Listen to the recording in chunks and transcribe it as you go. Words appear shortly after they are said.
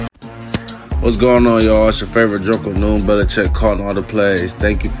What's going on, y'all? It's your favorite drunk of noon, Belichick calling all the plays.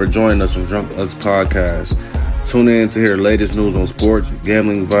 Thank you for joining us on Drunk Us Podcast. Tune in to hear the latest news on sports,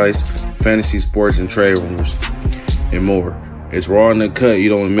 gambling advice, fantasy sports, and trade rumors, and more. It's raw in the cut. You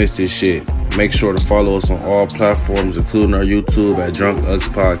don't want to miss this shit. Make sure to follow us on all platforms, including our YouTube at Drunk Us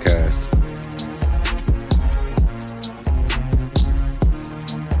Podcast.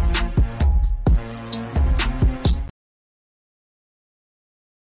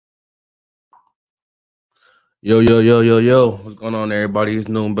 Yo. What's going on, everybody? It's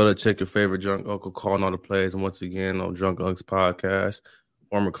Noon Belichick, your favorite drunk uncle, calling all the plays. And once again, on Drunk Unks Podcast,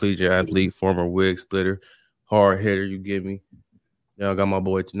 former collegiate athlete, former wig splitter, hard hitter, you get me. Y'all got my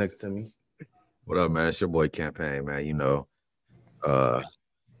boy next to me. What up, man? It's your boy Campaign, man. You know,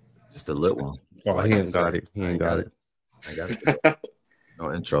 just a lit one. Oh, he ain't got it. He ain't got it. I got it.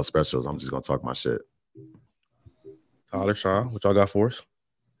 No intro specials. I'm just going to talk my shit. Tyler, Sean, what y'all got for us?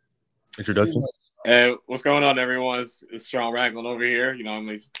 Introductions? Hey, what's going on, everyone? It's Sean Ragland over here. You know,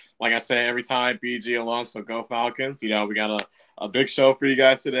 like I say every time, BG alum, so go Falcons. You know, we got a big show for you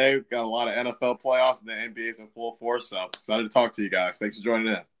guys today. We've got a lot of NFL playoffs and the NBA's in full force, so excited to talk to you guys. Thanks for joining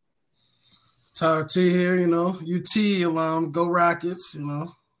in. Tyler T here, you know, UT alum, go Rockets, you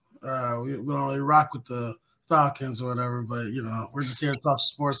know. We don't really rock with the Falcons or whatever, but, you know, we're just here to talk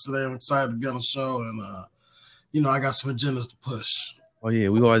sports today. I'm excited to be on the show, and, you know, I got some agendas to push. Oh, yeah,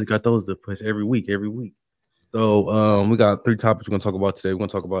 we always got those to push every week. So we got 3 topics we're going to talk about today. We're going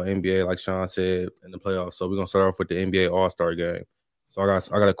to talk about NBA, like Sean said, in the playoffs. So we're going to start off with the NBA All-Star game. So I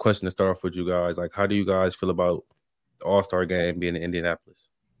got a question to start off with you guys. Like, how do you guys feel about the All-Star game being in Indianapolis?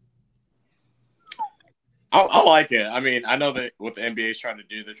 I like it. I mean, I know that what the NBA is trying to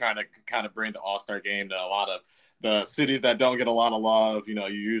do, they're trying to kind of bring the All-Star game to a lot of the cities that don't get a lot of love. You know,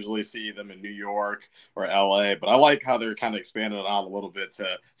 you usually see them in New York or LA, but I like how they're kind of expanding it out a little bit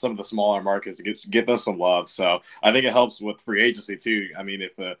to some of the smaller markets to get them some love. So I think it helps with free agency too. I mean,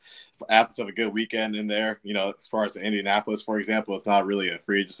 if athletes have a good weekend in there, you know, as far as the Indianapolis, for example, it's not really a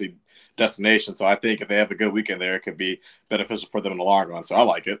free agency destination. So I think if they have a good weekend there, it could be beneficial for them in the long run. So I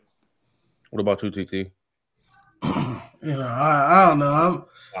like it. What about you, TT? You know, I don't know.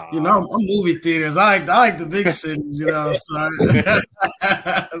 I'm movie theaters. I like the big cities, you know.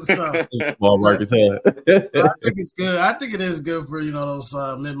 So small markets. I think it's good. I think it is good for, you know, those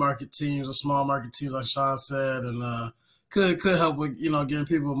mid-market teams or small market teams, like Sean said, and could help with, you know, getting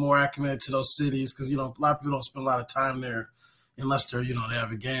people more acclimated to those cities, because, you know, a lot of people don't spend a lot of time there unless they're, you know, they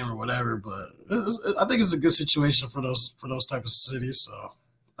have a game or whatever. But I think it's a good situation for those type of cities. So.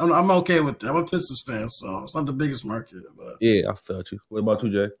 I'm okay with that. I'm a Pistons fan, so it's not the biggest market. But yeah, I felt you. What about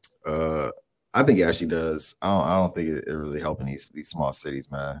you, Jay? I think it actually does. I don't think it really helping these small cities,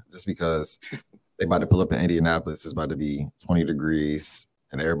 man. Just because they about to pull up in Indianapolis, it's about to be 20 degrees,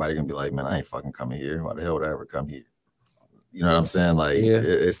 and everybody gonna be like, "Man, I ain't fucking coming here. Why the hell would I ever come here?" You know what I'm saying? Like, yeah.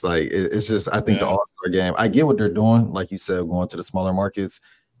 It's just. I think the All-Star game. I get what they're doing, like you said, going to the smaller markets.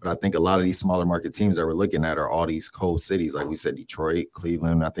 But I think a lot of these smaller market teams that we're looking at are all these cold cities. Like we said, Detroit,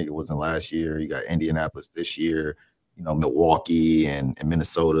 Cleveland, I think it wasn't last year. You got Indianapolis this year, you know, Milwaukee and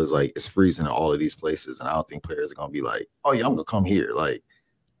Minnesota's like it's freezing in all of these places. And I don't think players are going to be like, oh, yeah, I'm going to come here. Like,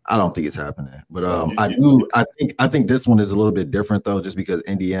 I don't think it's happening. But I think this one is a little bit different, though, just because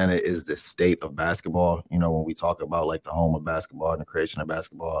Indiana is the state of basketball. You know, when we talk about like the home of basketball and the creation of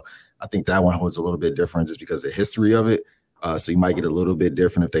basketball, I think that one was a little bit different just because of the history of it. So you might get a little bit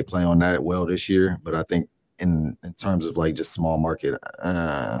different if they play on that well this year. But I think in terms of like just small market,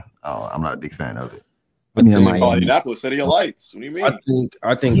 I'm not a big fan of it. But Indianapolis, City of Lights. What do you mean?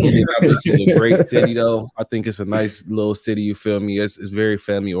 I think Indianapolis is a great city, though. I think it's a nice little city. You feel me? It's very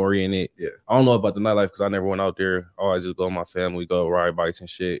family oriented. Yeah. I don't know about the nightlife because I never went out there. I always just go with my family, go ride bikes and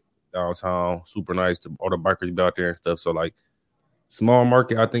shit downtown. Super nice. All the bikers be out there and stuff. So like. Small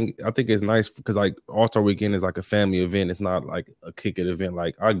market, I think it's nice because like All-Star Weekend is like a family event. It's not like a kick-it event.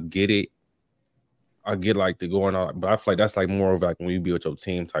 Like I get it. I get like the going on, but I feel like that's like more of like when you be with your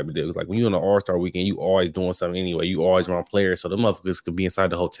team type of deal. It's like when you're on the All-Star Weekend, you always doing something anyway. You always around players. So the motherfuckers could be inside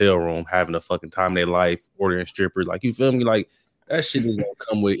the hotel room having a fucking time of their life, ordering strippers. Like you feel me? Like that shit is gonna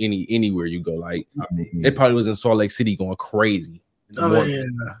come with anywhere you go. Like it probably was in Salt Lake City going crazy. Oh yeah.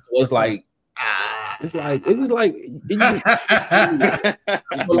 So it's like It's like Is it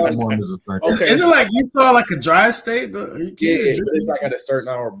like Utah, like a dry state? It's like at a certain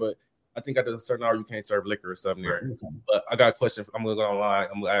hour, but I think at a certain hour you can't serve liquor or something there. Okay. But I got a question. I'm gonna go online.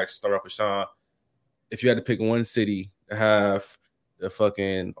 I'm gonna start off with Sean. If you had to pick one city to have the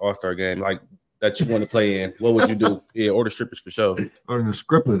fucking All-Star game, like that you want to play in, what would you do? Yeah, order strippers for sure. Order the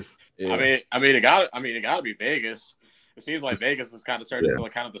strippers. Yeah. I mean, it got to be Vegas. it seems like Vegas is kind of turning into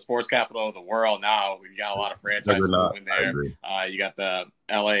kind of the sports capital of the world now. You got a lot of franchises moving there. You got the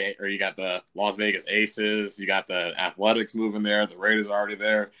you got the Las Vegas Aces, you got the Athletics moving there, the Raiders are already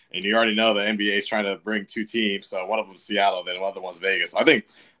there, and you already know the NBA is trying to bring 2 teams. So one of them Seattle, then one other one's Vegas. I think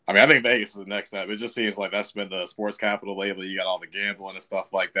Vegas is the next step. It just seems like that's been the sports capital lately. You got all the gambling and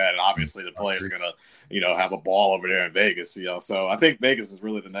stuff like that, and obviously the players are gonna, have a ball over there in Vegas. So I think Vegas is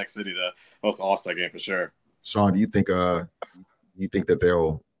really the next city to host the All-Star game for sure. Sean, do you think that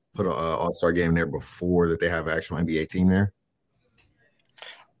they'll put an All-Star game there before that they have an actual NBA team there?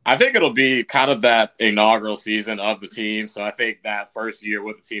 I think it'll be kind of that inaugural season of the team. So I think that first year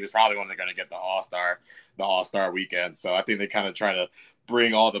with the team is probably when they're going to get the All-Star weekend. So I think they kind of try to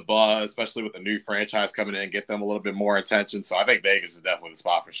bring all the buzz, especially with the new franchise coming in, get them a little bit more attention. So I think Vegas is definitely the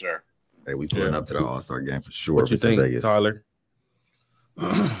spot for sure. Hey, we pulling up to the All-Star game for sure. What you think, Vegas. Tyler?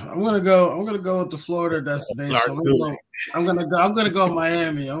 I'm gonna go with the Florida destination. I'm gonna go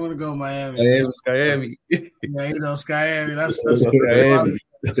Miami. Miami. Miami. Skyami. That's Miami.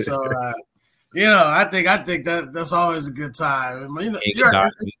 So I think that's always a good time. You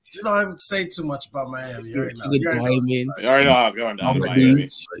don't even say too much about Miami. You already know I was going down to Miami.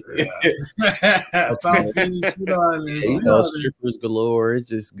 South Beach, what I mean? Strippers galore. It's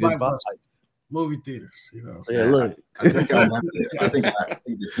just good vibes. Movie theaters, look. I think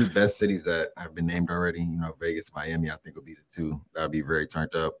the 2 best cities that have been named already, Vegas, Miami, I think will be the 2 that'll be very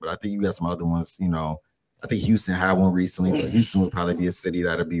turned up. But I think you got some other ones, I think Houston had one recently, but Houston would probably be a city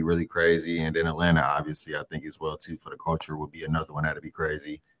that'll be really crazy. And then Atlanta, obviously, I think as well, too, for the culture would be another one that'll be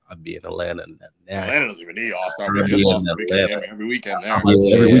crazy. I'd be in Atlanta. Atlanta doesn't even need All-Star weekend. Every weekend there.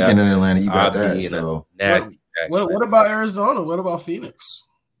 Every weekend in Atlanta, you got that. So nasty. What about Arizona? What about Phoenix?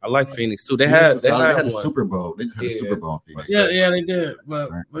 I like Phoenix too. They had a Super Bowl. They just had a Super Bowl in Phoenix. Yeah, they did.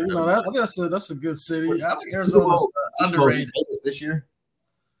 But that's a good city. I think Arizona's underrated this year.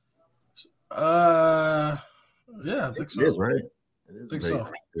 Yeah, I think so. It is, right? It is. I think so.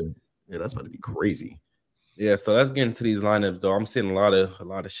 Yeah, that's about to be crazy. Yeah, so let's get into these lineups though. I'm seeing a lot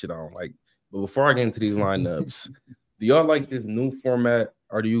of shit I don't like. But before I get into these lineups, do y'all like this new format?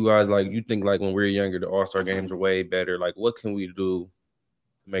 Or do you guys you think when we were younger, the All-Star games are way better? What can we do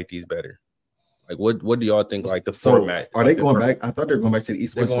to make these better? What do y'all think the format? Are they going back? I thought they were going back to the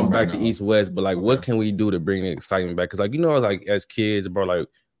East-West. They're going back to East-West, but what can we do to bring the excitement back? Because as kids, bro,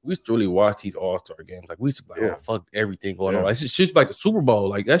 we used to really watch these All-Star games. We used to be oh, fuck everything going on. It's just like the Super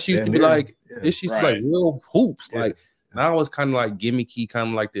Bowl. That used to be this used to be real hoops. Now it's kind of gimmicky, kind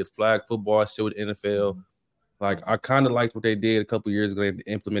of like the flag football shit with the NFL. I kind of liked what they did a couple years ago. They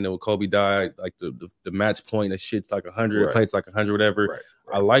implemented when Kobe died, the match point, that shit's 100, plates 100, whatever. Right.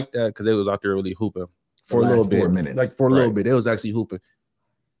 I like that because they was out there really hooping for a little bit. 4 minutes. For a little bit. They was actually hooping.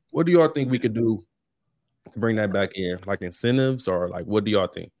 What do y'all think we could do to bring that back in? Incentives or what do y'all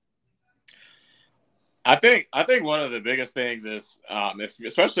think? I think one of the biggest things is,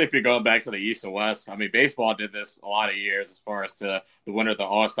 especially if you're going back to the East and West. I mean, baseball did this a lot of years as far as to the winner of the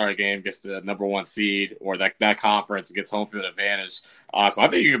All-Star game gets the number 1 seed, or that conference gets home field advantage. So I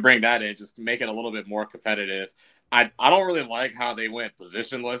think you can bring that in, just make it a little bit more competitive. I don't really like how they went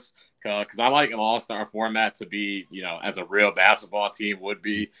positionless, because I like an all-star format to be, as a real basketball team would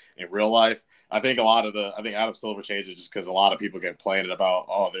be in real life. I think Adam Silver changed it just because a lot of people get complaining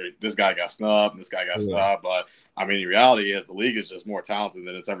about, this guy got snubbed and this guy got snubbed. But I mean, the reality is the league is just more talented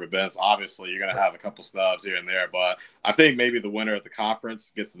than it's ever been. So obviously you're going to have a couple snubs here and there, but I think maybe the winner of the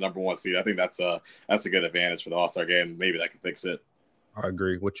conference gets the number 1 seed. I think that's a good advantage for the All-Star game. Maybe that can fix it. I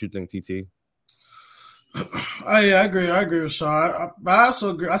agree. What you think, TT? I agree with Sean. I also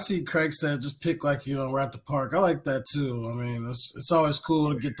agree. I see Craig said just pick we're at the park. I like that too. I mean, it's always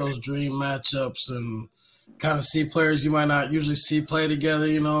cool to get those dream matchups and kind of see players you might not usually see play together,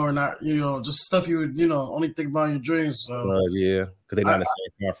 or not, just stuff you would, only think about in your dreams. So yeah, because they're not in the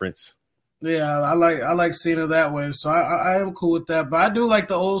same conference. Yeah, I like seeing it that way. So I am cool with that. But I do like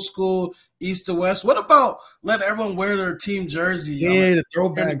the old school East to West. What about letting everyone wear their team jersey? Yeah, the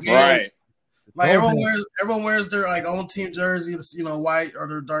throwbacks, right. Everyone wears their own team jersey, white or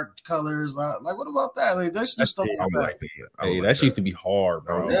their dark colors. What about that? They should do stuff like that. Hey, that used to be hard,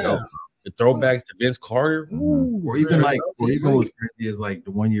 bro. Yeah. The throwbacks to Vince Carter, or even what's crazy is the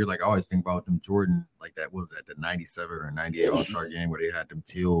 1 year, I always think about them Jordan, that was at the 97 or 98 All-Star game where they had them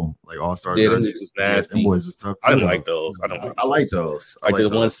teal All-Star jerseys. Them boys was tough too. I didn't like those. I like those. The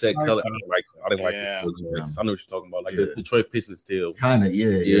one set color. I didn't like those. I know what you're talking about. The Detroit Pistons teal. Kind of,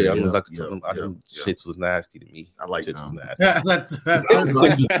 yeah. I was shits was nasty to me. I like shits them. Was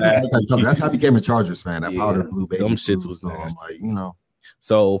nasty. That's how I became a Chargers fan. That powder blue baby. Them shits was nasty.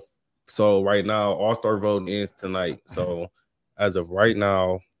 So So right now, All-Star voting ends tonight. So as of right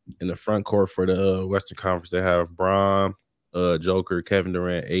now, in the front court for the Western Conference, they have Bron, Joker, Kevin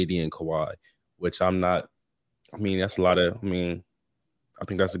Durant, AD, and Kawhi. Which I'm not. I mean, that's a lot of. I mean, I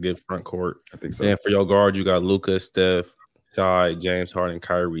think that's a good front court. I think so. Then for your guard, you got Luka, Steph, Shai, James Harden,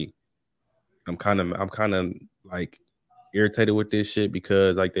 Kyrie. I'm kind of like irritated with this shit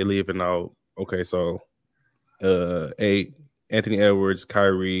because like they leaving out. Okay, so Anthony Edwards,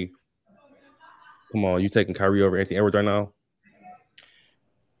 Kyrie. Come on, you taking Kyrie over Anthony Edwards right now?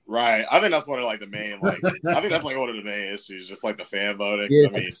 Right. I think that's one of like the main I think that's like one of the main issues, just like the fan voting. Yeah,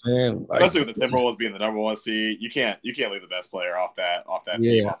 I mean, especially with the Timberwolves being the number 1 seed, you can't leave the best player off that Yeah.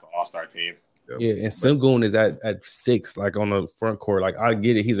 team, off the All-Star team. Yeah, and Sengun is at 6, like on the front court. Like I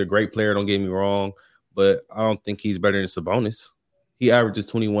get it, he's a great player. Don't get me wrong, but I don't think he's better than Sabonis. He averages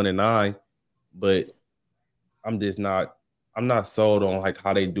 21 and 9, but I'm not sold on like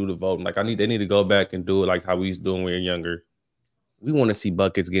how they do the voting. Like they need to go back and do it like how we used to do when we were younger. We want to see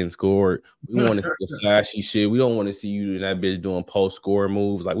buckets getting scored. We want to see the flashy shit. We don't want to see you and that bitch doing post-score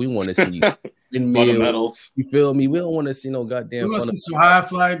moves. Like we want to see fundamentals. You feel me? We don't want to see no goddamn. We want to see some high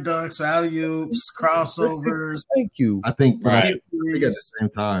fly dunks, alley-oops, crossovers. Thank you. I think, Right. I think at the same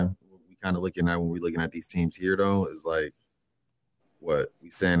time, what we kind of looking at when we're looking at these teams here, though, is like what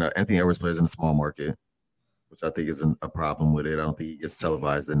we saying. Anthony Edwards plays in a small market, which I think isn't a problem with it. I don't think he gets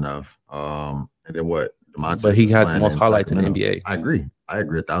televised enough. And then what? But he has the most highlights in the NBA. I agree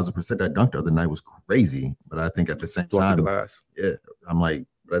 1,000%. That dunk the other night was crazy. But I think at the same time, yeah, I'm like,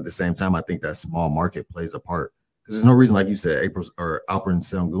 but at the same time, I think that small market plays a part. Because there's no reason, like you said, Alperen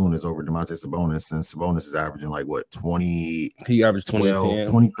Sengun is over Domantas Sabonis, and Sabonis is averaging like what 20. He averaged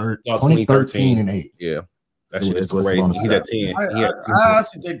 2013 and 8. Yeah, that So shit it's is what's crazy. on He's the at stats. 10. I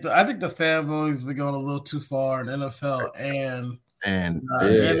honestly think the fan voting's been going a little too far in NFL and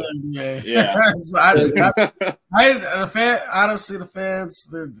NBA. Yeah. So honestly, the fans,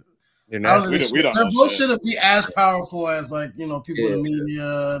 They're We nasty. don't they know both shit. shouldn't be as powerful as like people in the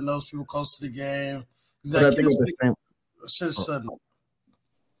media and those people close to the game. But I think it's the same. Shouldn't.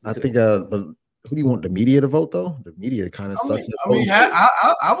 I think, but who do you want the media to vote though? The media kind of sucks.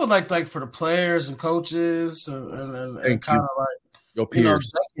 I would like for the players and coaches and kind of like Your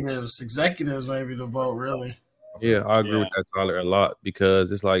peers. executives maybe to vote really. Yeah, I agree with that, Tyler, a lot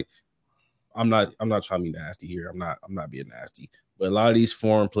because it's like I'm not trying to be nasty here. I'm not being nasty. But a lot of these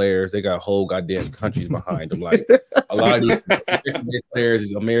foreign players, they got whole goddamn countries behind them. Like a lot of these players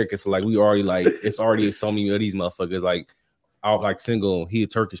is American, so like we already like it's already so many of these motherfuckers like out like single. He a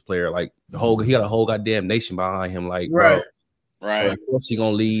Turkish player, like he got a whole goddamn nation behind him. Like right. Right. So of course he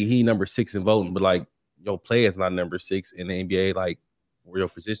gonna lead. He number 6 in voting, but like your player's not number 6 in the NBA. Like for your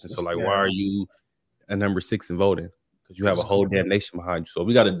position, so like why are you a number 6 in voting? Because you have a whole damn nation behind you. So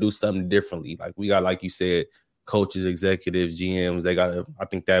we got to do something differently. Like we got, like you said, coaches, executives, GMs. They got to. I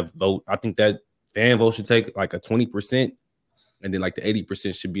think that fan vote should take like a 20%, and then like the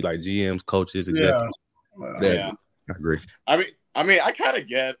 80% should be like GMs, coaches, executives. Yeah. I agree. I mean, I kind of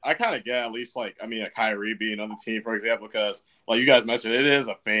get at least like, a Kyrie being on the team, for example, because like you guys mentioned, it is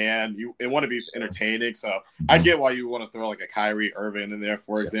a fan. It want to be entertaining. So I get why you want to throw like a Kyrie Irving in there,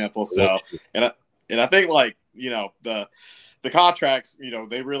 for example. So, and I think like, the contracts,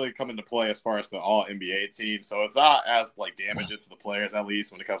 they really come into play as far as the all NBA team. So it's not as like damaging to the players, at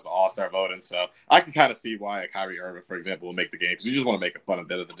least when it comes to all-star voting. So I can kind of see why a Kyrie Irving, for example, will make the game because you just want to make it fun at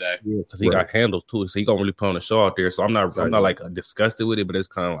the end of the day. Yeah, because he got handles too. So he gonna really put on a show out there. So I'm not like disgusted with it, but it's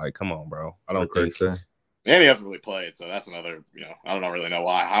kind of like, come on, bro. I don't think so. And he hasn't really played, so that's another, I don't really know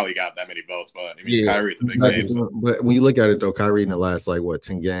how he got that many votes, but Kyrie, it's a big name. So. But when you look at it though, Kyrie in the last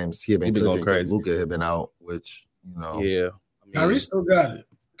 10 games, he had been going crazy. Luka had been out, which yeah. Kyrie still got it.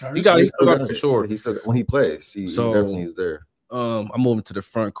 He still got it for sure. He still when he plays, he definitely is there. I'm moving to the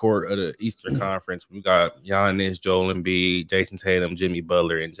front court of the Eastern Conference. We got Giannis, Joel Embiid, Jason Tatum, Jimmy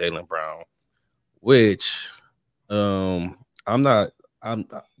Butler, and Jaylen Brown. Which, I'm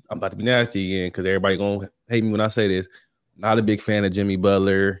about to be nasty again because everybody gonna hate me when I say this. Not a big fan of Jimmy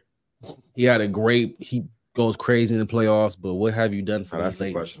Butler. He goes crazy in the playoffs, but what have you done for me lately? That's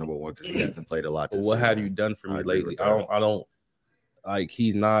a questionable one because he hasn't played a lot. What have you done for me lately? I don't like.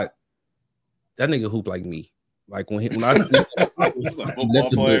 He's not that nigga hoop like me. Like when I see a football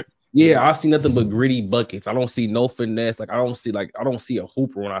player. I see nothing but gritty buckets. I don't see no finesse. Like I don't see a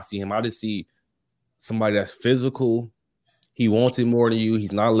hooper when I see him. I just see somebody that's physical. He wants it more than you.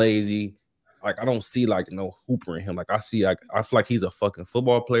 He's not lazy. Like I don't see like no hooper in him. Like I feel like he's a fucking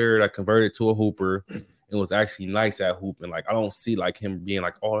football player that converted to a hooper and was actually nice at hooping. Like I don't see like him being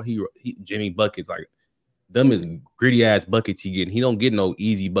like, oh, he Jimmy buckets. Like them is gritty ass buckets he getting. He don't get no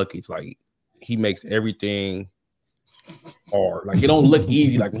easy buckets. Like he makes everything hard. Like it don't look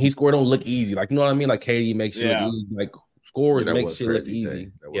easy. Like when he scored, it don't look easy. Like you know what I mean? Like KD makes shit look easy. Like scorers make shit look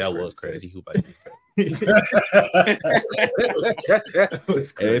easy. That was crazy. Hey,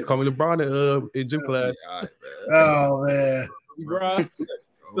 it's calling LeBron in gym class. Oh man,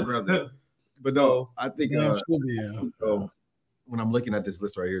 but no, I think so when I'm looking at this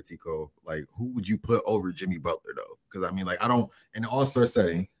list right here, Tico, like who would you put over Jimmy Butler though? Because I mean, like I don't in the All-Star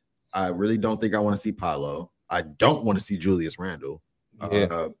setting, I really don't think I want to see Paolo. I don't want to see Julius Randle. Bam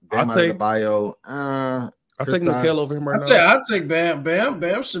Adebayo. I'll take Nickeil over him right now. I'll take Bam.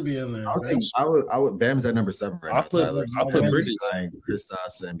 Bam should be in there. I would. Bam's at number 7 right now. I'll put Bridges behind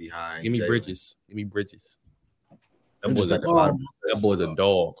Kristaps and behind. Give me Bridges. That boy's a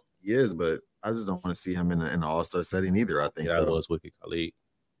dog. He is, but I just don't want to see him in an All-Star setting either. I think that was wicked, Khalid.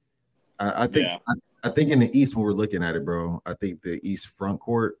 I think in the East when we're looking at it, bro, I think the East front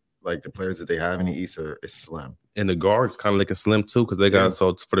court, like the players that they have in the East, is slim. And the guards kind of looking slim too, because they got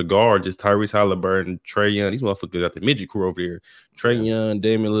so for the guards, it's Tyrese Halliburton, Trae Young. These motherfuckers got the midget crew over here. Trae Young,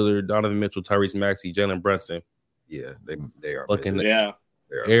 Damian Lillard, Donovan Mitchell, Tyrese Maxey, Jalen Brunson. Yeah, they are fucking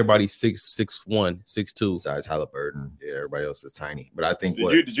everybody's 6'1", 6'2". Besides Halliburton, everybody else is tiny. But I think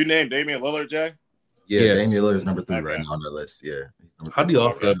did you name Damian Lillard, Jay? Yeah, yes. Damian Lillard is number 3 right now on the list. Yeah. How do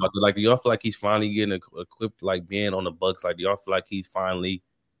y'all feel about that? Like, do y'all feel like he's finally getting equipped, like being on the Bucks? Like, do y'all feel like he's finally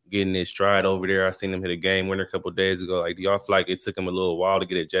getting his stride over there? I seen him hit a game winner a couple of days ago. Like, do y'all feel like it took him a little while to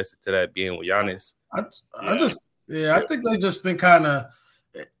get adjusted to that being with Giannis? I think they just been kind of.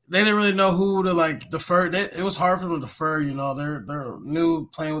 They didn't really know who to defer. It was hard for them to defer. You know, they're new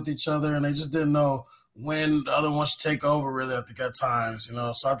playing with each other, and they just didn't know when the other one should take over. Really, I think at times, you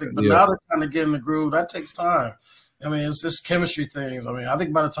know. So I think, but now they're kind of getting the groove. That takes time. I mean, it's just chemistry things. I mean, I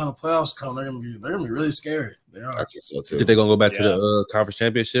think by the time the playoffs come, they're gonna be really scary. They are. I think so too. Think they're gonna go back to the conference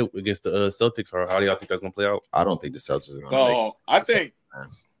championship against the Celtics, or how do y'all think that's gonna play out? I don't think the Celtics are gonna.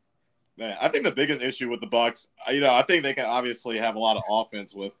 I think the biggest issue with the Bucks, I think they can obviously have a lot of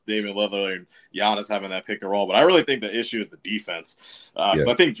offense with Damian Lillard and Giannis having that pick and roll, but I really think the issue is the defense. Because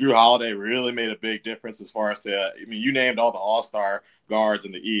I think Jrue Holiday really made a big difference as far as you named all the All-Star guards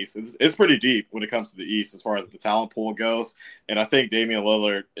in the East. It's pretty deep when it comes to the East as far as the talent pool goes. And I think Damian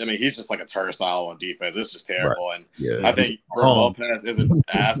Lillard, he's just like a turnstile on defense. It's just terrible. Right. And I think Lopez isn't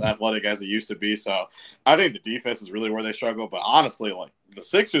as athletic as he used to be. So I think the defense is really where they struggle. But honestly, the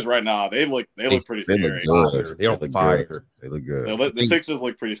Sixers right now, they look pretty scary. They look fire. They look good. The Sixers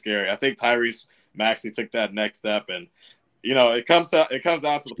look pretty scary. I think Tyrese Maxey took that next step, and it comes down to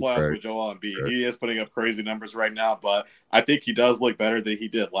the playoffs with Joel Embiid. He is putting up crazy numbers right now, but I think he does look better than he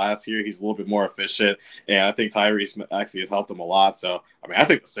did last year. He's a little bit more efficient, and I think Tyrese Maxey has helped him a lot. So, I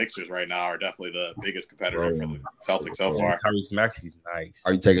think the Sixers right now are definitely the biggest competitor for the Celtics so far. Tyrese Maxey's nice.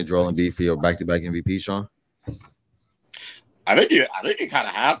 Are you taking Joel Embiid for your back-to-back MVP, Sean? I think you kind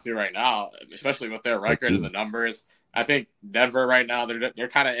of have to right now, especially with their record and the numbers. I think Denver right now, they're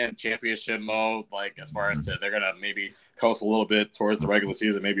kind of in championship mode, as far as they're going to maybe coast a little bit towards the regular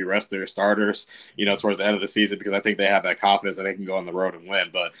season, maybe rest their starters, towards the end of the season, because I think they have that confidence that they can go on the road and win.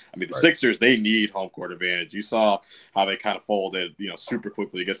 But, the Sixers, they need home court advantage. You saw how they kind of folded, super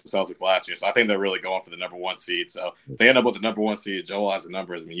quickly against the Celtics last year. So I think they're really going for the number 1 seed. So if they end up with the number 1 seed, Joel has the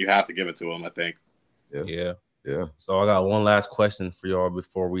numbers. You have to give it to him, I think. Yeah. So I got one last question for y'all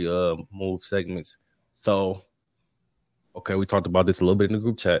before we move segments. So, okay, we talked about this a little bit in the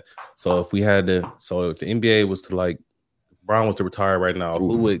group chat. So if the NBA was to if Brown was to retire right now,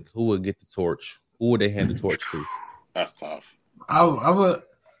 who would get the torch? Who would they hand the torch to? That's tough. I would.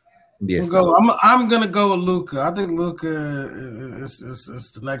 Yes, I'm gonna go with Luka. I think Luka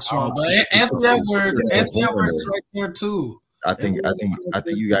is the next one, but Anthony Edwards is right there too. I think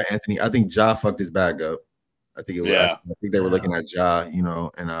you got Anthony. I think Ja fucked his bag up. I think I think they were looking at Ja,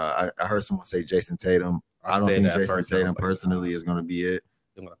 and I heard someone say Jason Tatum. I don't think Jason Tatum personally is going to be it.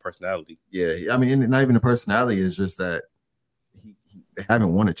 A personality. Yeah, not even a personality. It's just that they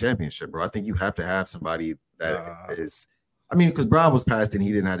haven't won a championship, bro. I think you have to have somebody that is. Because Brown was passed and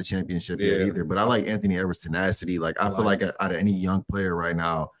he didn't have a championship yet either. But I like Anthony Edwards' tenacity. I feel like out of any young player right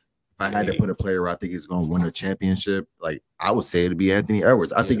now, if I had to put a player where I think is going to win a championship, I would say it'd be Anthony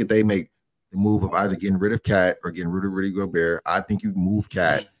Edwards. I think if they make the move of either getting rid of Cat or getting rid of Rudy Gobert, I think you move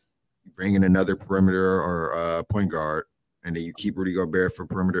Cat, you bring in another perimeter or point guard, and then you keep Rudy Gobert for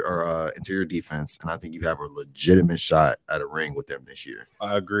perimeter or interior defense, and I think you have a legitimate shot at a ring with them this year.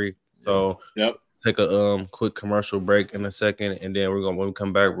 I agree. So take a quick commercial break in a second, and then when we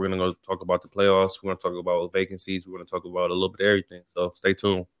come back, we're gonna go talk about the playoffs. We're gonna talk about vacancies. We're gonna talk about a little bit of everything. So stay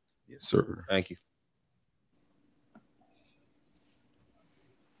tuned. Yes, sir. Thank you.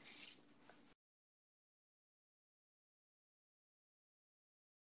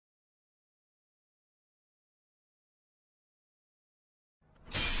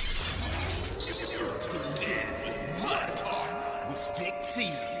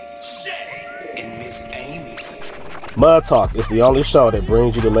 Mud Talk is the only show that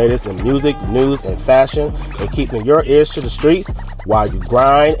brings you the latest in music, news, and fashion, and keeping your ears to the streets while you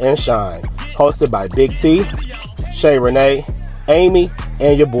grind and shine. Hosted by Big T, Shay Renee, Amy,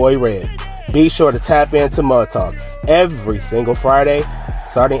 and your boy Red. Be sure to tap into Mud Talk every single Friday,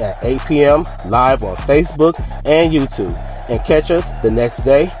 starting at 8 p.m. live on Facebook and YouTube. And catch us the next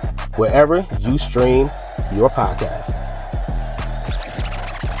day, wherever you stream your podcast.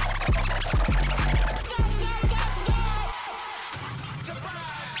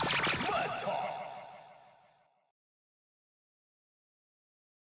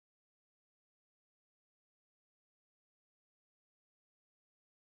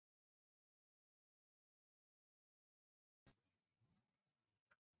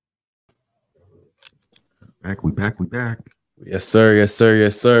 We back. Yes, sir. Yes, sir.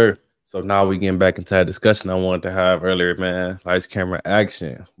 Yes, sir. So now we getting back into that discussion I wanted to have earlier, man. Lights, camera,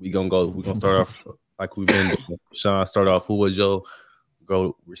 action. We're gonna start off like we've been doing. Sean, start off. Who was your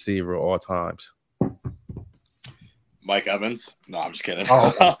GOAT receiver all times? Mike Evans. No, I'm just kidding.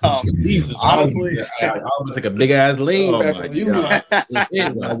 Jesus, honestly, I would take a big ass lean back my on you. God.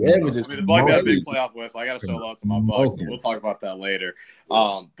 The Buck got a big playoff win, so I got to show love to my Bucks. We'll talk about that later.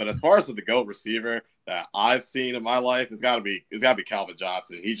 But as far as the GOAT receiver that I've seen in my life, it's got to be Calvin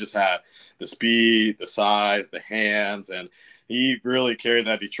Johnson. He just had the speed, the size, the hands, and he really carried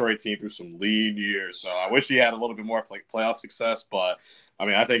that Detroit team through some lean years. So I wish he had a little bit more playoff success, but I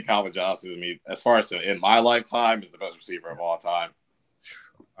mean, I think Calvin Johnson, as far as in my lifetime, is the best receiver of all time.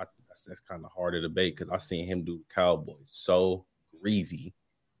 That's kind of hard to debate because I seen him do Cowboys so greasy.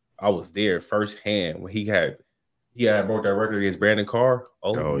 I was there firsthand when he had broke that record against Brandon Carr.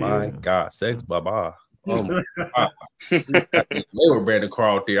 Oh my God, sex, bye-bye. Oh my God. They were Brandon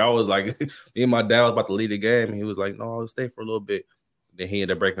Carr out there. I was like, me and my dad was about to leave the game, and he was like, "No, I'll stay for a little bit." Then he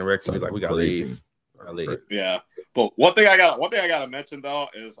ended up breaking the record. So he's like, "We gotta leave." Yeah, but one thing I gotta mention though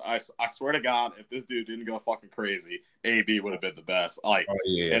is I swear to God, if this dude didn't go fucking crazy, AB would have been the best. Like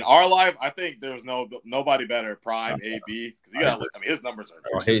in our life, I think there's nobody better prime AB because his numbers are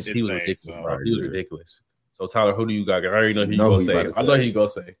insane. He was ridiculous, bro. He was ridiculous. So Tyler, who do you got? I already know who you gonna say. I know who you gonna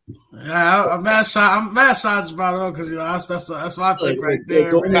say. Yeah, I'm mad. I'm mad. Sean just brought it up because that's my pick right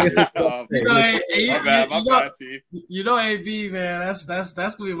there. You know, AB, man. That's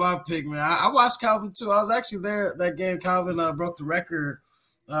gonna be my pick, man. I watched Calvin too. I was actually there that game. Calvin broke the record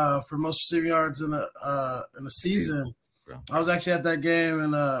for most receiving yards in the season. I was actually at that game,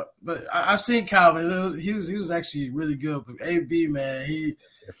 and but I've seen Calvin. He was actually really good. But AB, man, he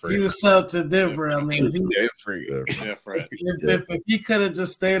was something different. I mean, if he could have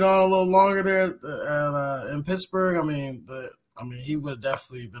just stayed on a little longer there in Pittsburgh, I mean, he would have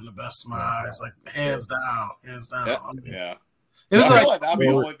definitely been the best in my eyes, like hands down. Yeah. It was like that'd be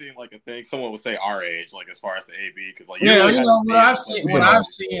the only thing. Like I think someone would say our age, like as far as the AB, because like what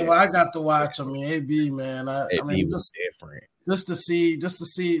I got to watch. I mean, AB, man. I mean, was different. Just to see,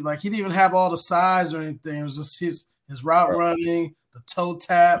 like he didn't even have all the size or anything. It was just his route running, the toe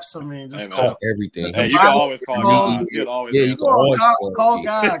taps. I mean, just everything. Hey, you can always call God. You can always call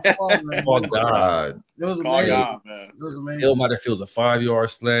God. Call God. It was amazing. God, man. It was amazing. It don't matter if it was a 5-yard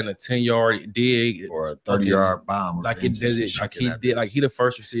slant, a 10-yard dig, or a 30-yard bomb. Like it did it. Like he did. Like he the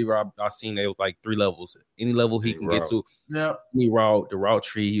first receiver I've seen that was like 3 levels. Any level he can get to. Yeah. The route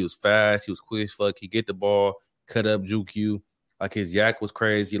tree. He was fast. He was quick as fuck. He get the ball, cut up, juke you. Like his yak was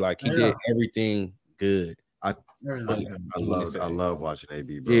crazy. Like he did everything good. I love watching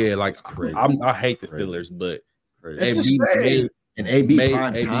AB, bro. Yeah, like it's crazy. I hate the Steelers, but AB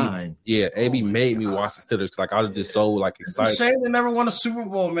prime time. Yeah, AB made me watch the Steelers. Like I was just so like excited. It's a shame they never won a Super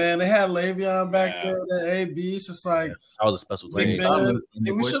Bowl, man. They had Le'Veon back there. That AB, it's just like that was a special team.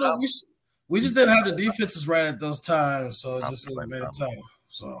 We just didn't have the defenses right at those times, so it just made it tough.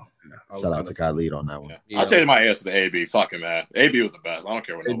 So shout out to Khalid on that one. I'll change my answer to AB. Fuck him, man. AB was the best. I don't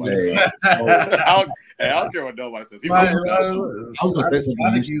care what nobody says. I don't care what nobody says. He was the best. I was gonna say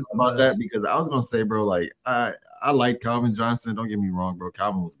something about that because I was gonna say, bro, like I like Calvin Johnson. Don't get me wrong, bro.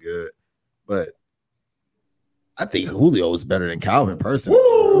 Calvin was good, but I think Julio was better than Calvin personally.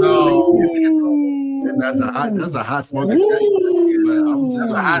 And that's a hot smoke. That's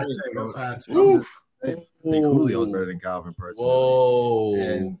a hot take. I think Julio is better than Calvin personally. Whoa.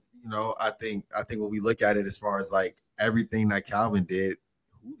 And I think when we look at it as far as like everything that Calvin did,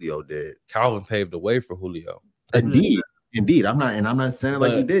 Julio did. Calvin paved the way for Julio. Indeed. I'm not saying it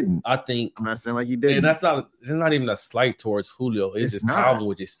like he didn't. I'm not saying like he didn't. And it's not even a slight towards Julio. It's just not. Calvin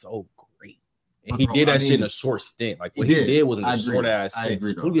was just so great. And he did that shit in a short stint. Like what he did was in a short ass stint.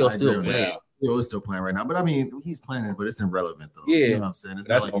 Julio still went. Theo is still playing right now, but I mean, he's playing, but it's irrelevant though. Yeah. You know what I'm saying? It's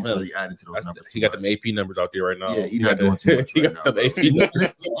That's not like he's on him. really adding to those numbers. He got them AP numbers out there right now. Yeah, he's not doing too much He right got now. them Bro. AP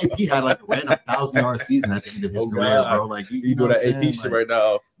numbers. AP had like a random 1,000-yard season at the end of his Oh, career, God. bro. Like He doing that AP shit right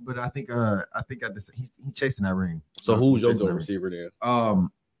now. But I think at this he's chasing that ring. So who's your chasing go that receiver then? ring.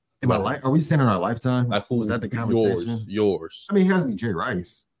 In my life, are we saying in our lifetime? Like who was that the conversation? Yours. I mean, he has to be Jay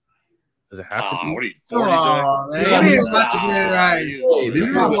Rice. Does it have to be? What are you, Come 40, on, man. Jay? You didn't watch Jerry Rice. This You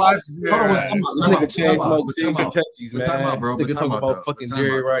didn't watch Jerry Rice. This nigga chain smoke C's and Pepsis, man. Time out, bro. This nigga talking about fucking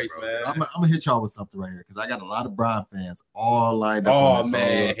Jerry Rice, bro. man. I'm gonna hit y'all with something right here because I got a lot of Brian fans all lined up. on Oh this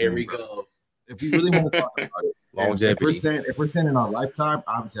man, whole here thing, we bro. go. If we really want to talk about it, Longevity. if we're saying in our lifetime,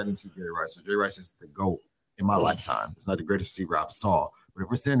 obviously I didn't see Jerry Rice. So Jerry Rice is the GOAT in my lifetime. It's not the greatest receiver I've saw. But if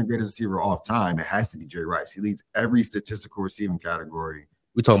we're saying the greatest receiver of all time, it has to be Jerry Rice. He leads every statistical receiving category.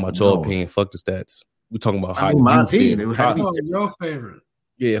 We talking about your No. opinion. Fuck the stats. We talking about how I mean, my you opinion, feel. it would have to Oh, be your favorite.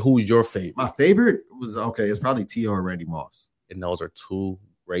 Yeah, who's your favorite? my favorite was it's probably T.O. or Randy Moss. And those are two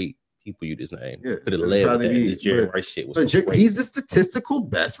great people you just named. Yeah, Could have it'd led with probably that. be- This Jerry but- Rice shit was But so great. he's the statistical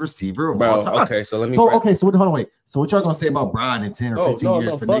best receiver of Bro, all time. okay, so let me. So hold on, wait. So what y'all gonna say about Brian in 10 or Oh, 15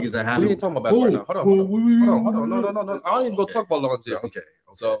 years for fuck. niggas that We haven't? ain't talking about that right now. Hold on. No. I don't even go talk about longevity. Okay.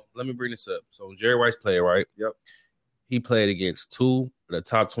 So let me bring this up. So Jerry Rice played, right? Yep. He played against two of the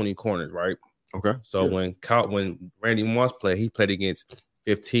top 20 corners, right? Okay. So Yeah. when Randy Moss played, he played against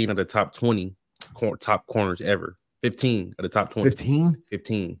 15 of the top 20 top corners ever. 15 of the top 20.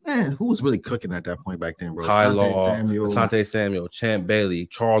 15. Man, who was really cooking at that point back then, bro? Ty Asante Law, Samuel. Asante Samuel, Champ Bailey,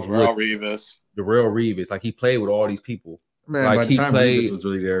 Charles Darrell Wood, Revis. Darrell Reeves. Like he played with all these people. Man, like, by the he time played- Revis was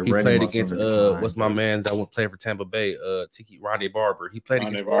really there, He Randy played Moss against on the decline, what's my bro. man's that went play for Tampa Bay, Ronnie Barber. He played Rondae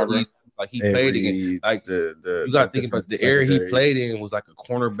against Barber. all these, like he Avery played against Eads, like the you got to think about different the area he secondaries. played in was like a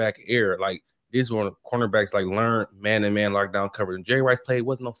cornerback era. Like this one, cornerbacks like learn man-to-man lockdown coverage. And Jerry Rice played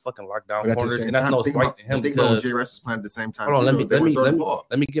wasn't no fucking lockdown But at the corners, same and that's time, no think slight about- to him think about when because Jerry Rice was playing at the same time. hold on, too, let me though. They were throwing the ball.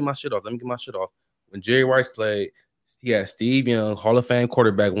 get my shit off. When Jerry Rice played, he had Steve Young, Hall of Fame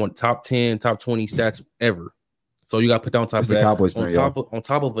quarterback, one top 10, top 20 stats ever. So you got to put that on top It's of the that. Cowboys fan, On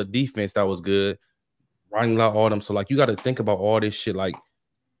top of a defense that was good, running out all them. So like you got to think about all this shit. Like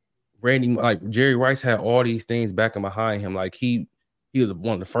Jerry Rice had all these things backing behind him. Like he was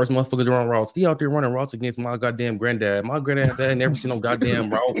one of the first motherfuckers around routes. He out there running routes against my goddamn granddad. My granddad had never seen no goddamn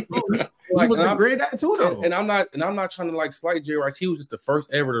route. He was and the I'm- granddad too, though. and I'm not trying to like slight Jerry Rice. He was just the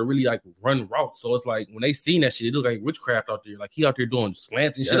first ever to really like run routes. So it's like when they seen that shit, it looked like witchcraft out there. Like he out there doing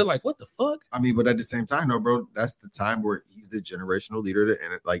slants and shit. They're Yes. like, what the fuck? I mean, but at the same time, though, bro, that's the time where he's the generational leader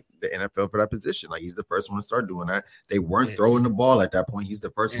to like the NFL for that position. Like he's the first one to start doing that. They weren't Yeah. throwing the ball at that point. He's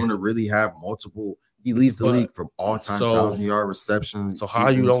the first one to really have multiple. He leads the But- league from all-time so- 1,000-yard receptions. So how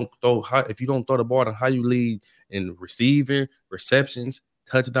you seasons. don't throw? If you don't throw the ball, then how you lead in receiving, receptions,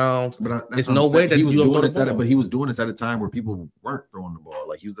 touchdowns? But There's what no I'm way saying. that he was you don't doing throw this the ball. but he was doing this at a time where people weren't throwing the ball.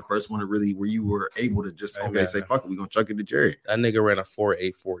 Like he was the first one to really where you were able to just Hey, man. say fuck it, we're gonna chuck it to Jerry That nigga ran a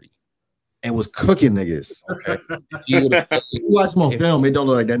 4.840. and was cooking niggas. Okay, he would've- You watch him on If- film, it don't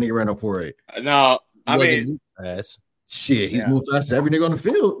look like that nigga ran a 4.8. No, I wasn't mean, fast. Shit, he's Yeah. moved faster than every nigga on the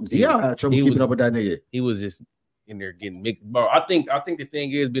field. Dion had trouble He keeping was- up with that nigga. He was just in there getting mixed, bro. I think the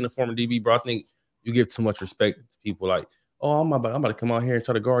thing is being a former DB, bro. I think you give too much respect to people. Like, oh, I'm about to come out here and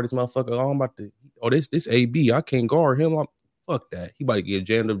try to guard this motherfucker. Oh, I'm about to. Oh, this AB, I can't guard him. Fuck that. He about to get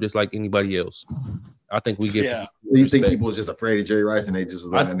jammed up just like anybody else. I think we give. Yeah. So you think respect. people was just afraid of Jerry Rice and they just was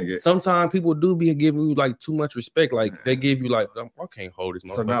letting that nigga? Sometimes people do be giving you like too much respect. Like they give you like, I can't hold this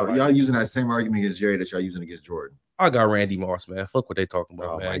motherfucker. So now Like, y'all using that same argument against Jerry that y'all using against Jordan. I got Randy Moss, man. Fuck what they talking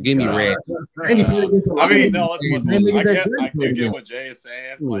about, Oh my man. Give me God. Randy. Randy played against a lot I of mean, niggas. no, listen, Same niggas I that get, Jerry I played get against. what Jay is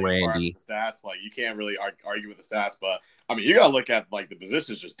saying, like as far Randy. as the stats. Like you can't really argue with the stats, but I mean, you got to look at like the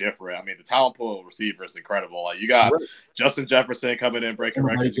positions just different. I mean, the talent pool of receiver is incredible. Like you got Right. Justin Jefferson coming in breaking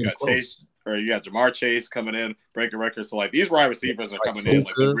Nobody records. You getting got Chase, or you got Jamar Chase coming in breaking records. So like these wide receivers are coming in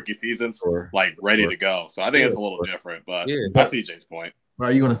like the rookie seasons, Sure. like ready Sure. to go. So I think it's a Yeah, little sure. different, but Yeah. I see Jay's point. Are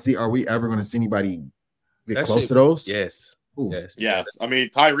we ever gonna see anybody get That close shit- to those? Yes. Who? Yes. Yes, I mean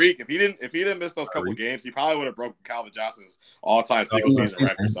Tyreek. If he didn't miss those couple Tyreek. games, he probably would have broken Calvin Johnson's all-time Oh, single yeah, season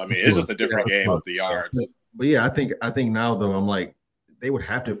records. I mean, it's just a different Yeah, game with the yards. But yeah, I think now though I'm like they would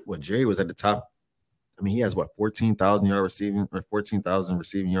have to. What Jerry was at the top. I mean, he has what 14,000 yard receiving or 14,000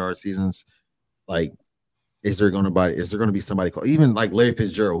 receiving yard seasons. Like, is there going to be somebody close? Even like Larry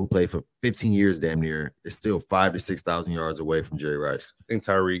Fitzgerald, who played for 15 years, damn near, is still 5,000 to 6,000 yards away from Jerry Rice. I think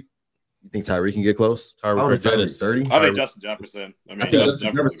Tyreek. You think Tyreek can get close? Tyreek How old is or Tyreek? Dennis. 30? I think Justin Jefferson. I mean, I think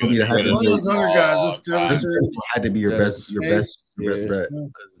Justin Justin Jefferson Jefferson's would be the gonna head be of the good league. for Those other guys, a just long time. Jefferson. Had to be your Yes. best bet.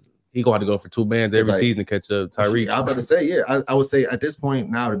 Because he gonna have to go for 2 bands every season to catch up Tyreek. I was about to say, yeah. I would say at this point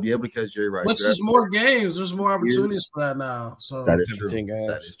now to be able to catch Jerry Rice. But there's more games. There's more opportunities for that now. So that is true. Games.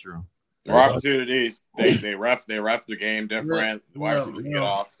 That is true. More opportunities. They ref the game different. The wide receivers get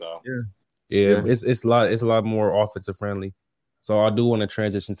off. So it's a lot more offensive friendly. So I do want to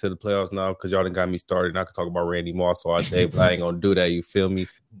transition to the playoffs now because y'all done got me started. And I could talk about Randy Moss. So I say, but I ain't gonna do that. You feel me?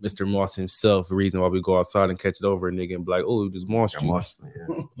 Mr. Moss himself, the reason why we go outside and catch it over a nigga and be like, oh, this Moss.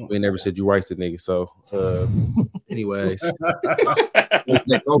 We never said you Rice a nigga. So anyways.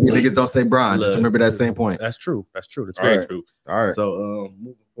 Niggas don't say Brian. Just remember that same point. That's true. That's very true. All right. So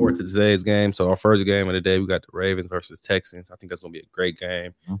moving forward to today's game. So our first game of the day, we got the Ravens versus Texans. I think that's gonna be a great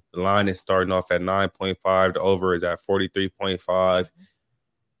game. Mm-hmm. The line is starting off at 9.5. The over is at 43.5.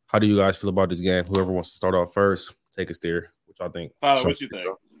 How do you guys feel about this game? Whoever wants to start off first, take a steer. Which I think. Tyler, what you think?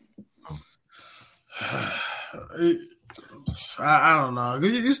 I don't know.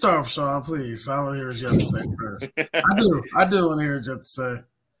 You start off, Sean, please. I want to hear what you have to say first. I do want to hear what you have to say.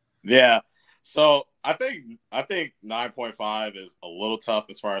 Yeah. So I think 9.5 is a little tough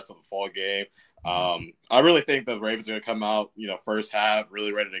as far as the fall game. I really think the Ravens are going to come out, first half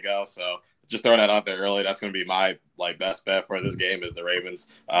really ready to go. So just throwing that out there early. That's going to be my best bet for this game is the Ravens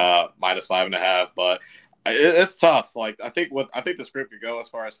minus 5.5. But it's tough. I think the script could go as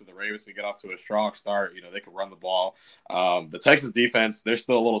far as to the Ravens to get off to a strong start. They could run the ball. The Texas defense, they're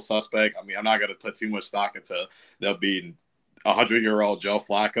still a little suspect. I mean, I'm not going to put too much stock into they'll be 100-year-old Joe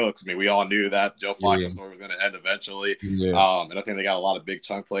Flacco. I mean, we all knew that Joe Flacco's story was going to end eventually. Yeah. And I think they got a lot of big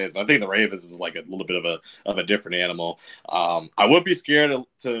chunk plays, but I think the Ravens is like a little bit of a different animal. I would be scared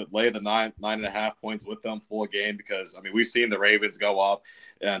to lay the 9.5 points with them full game because, I mean, we've seen the Ravens go up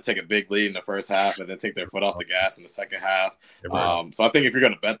and take a big lead in the first half and then take their foot off the gas in the second half. So I think if you're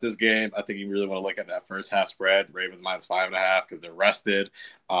going to bet this game, I think you really want to look at that first half spread, Ravens minus 5.5 because they're rested.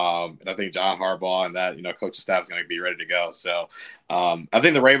 And I think John Harbaugh and that, coaching staff is going to be ready to go. So I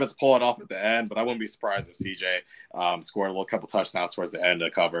think the Ravens pull it off at the end, but I wouldn't be surprised if CJ scored a couple touchdowns towards the end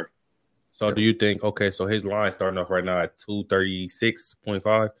to cover. So do you think, so his line starting off right now at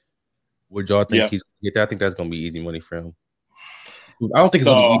 236.5. Would y'all think he's going to get that? I think that's going to be easy money for him. I don't think it's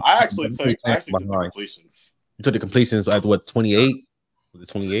going to be easy. I actually took the completions. You took the completions at what, 28? Was it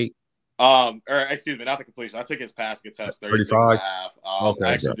 28? Or excuse me, not the completion. I took his pass attempts 35.5. I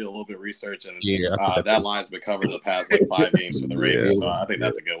actually did a little bit of research, and that line's been covered the past 5 games for the Ravens. So I think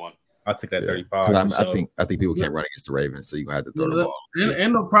that's a good one. I took that 35. I think people can't run against the Ravens, so you're gonna have to throw the ball.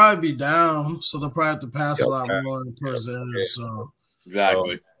 And they'll probably be down, so they'll probably have to pass a lot more towards the end. So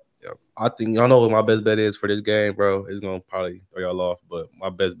exactly. I think y'all know what my best bet is for this game, bro. It's gonna probably throw y'all off, but my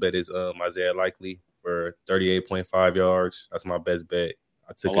best bet is Isaiah Likely for 38.5 yards. That's my best bet.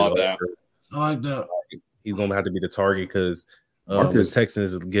 I like that. He's gonna have to be the target because the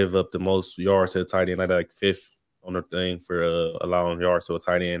Texans give up the most yards to the tight end, like 5th on the thing for allowing yards to a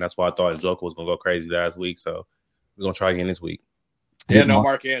tight end. That's why I thought Joker was gonna go crazy last week. So we're gonna try again this week. Yeah, no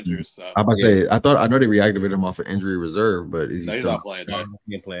Mark Andrews. So. I'm about to say, I know they reactivated him off of injury reserve, but is he still not playing?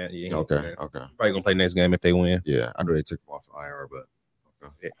 He ain't playing. Yeah, okay. Probably gonna play next game if they win. Yeah, I know they took him off IR, but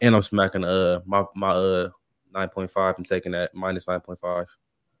okay. And I'm smacking my 9.5. I'm taking that minus 9.5.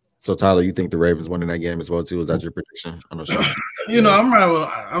 So Tyler, you think the Ravens winning that game as well too? Is that your prediction? I'm not sure.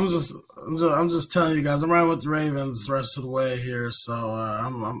 I'm just telling you guys, I'm riding with the Ravens the rest of the way here. So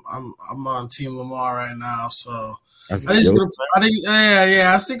I'm on Team Lamar right now. So I think,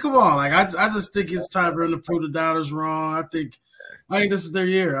 come on. I just think it's time for them to prove the doubters wrong. I think this is their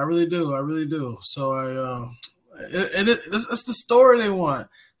year. I really do. So it's the story they want.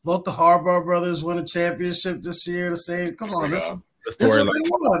 Both the Harbaugh brothers won a championship this year. Come on, this is what they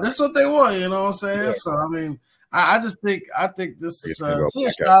want. That's what they want. You know what I'm saying? Yeah. So I mean, I think this is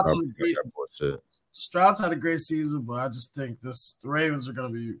Stroud's had a great season, but I just think the Ravens are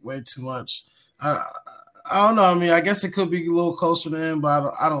going to be way too much. I don't know. I mean, I guess it could be a little closer to him,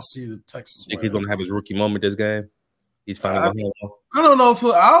 but I don't see the Texans. Think he's going to have his rookie moment this game? He's finally. I don't know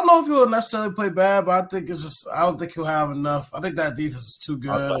if he'll necessarily play bad, but I think I don't think he'll have enough. I think that defense is too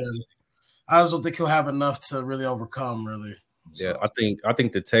good, and I just don't think he'll have enough to really overcome. Really. So. Yeah, I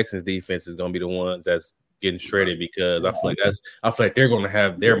think the Texans defense is going to be the ones that's getting shredded because I feel like they're going to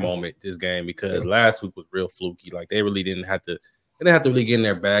have their moment this game because last week was real fluky. Like they really didn't have to. They didn't have to really get in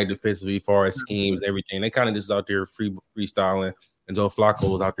their bag defensively as far as schemes and everything. They kind of just out there freestyling. And Joe Flacco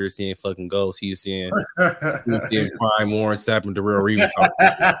was out there seeing fucking ghosts. He was seeing Prime Warren Sapp and Darrelle Reeves.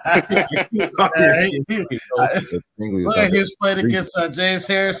 He was playing against James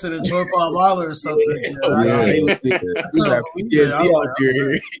Harrison and Troy Polamalu or something.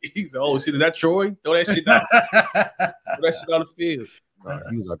 He's oh shit, is that Troy? Throw that shit out. Throw that shit on the field.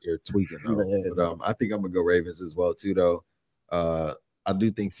 He was out there tweaking though. Man. But I think I'm gonna go Ravens as well too though. I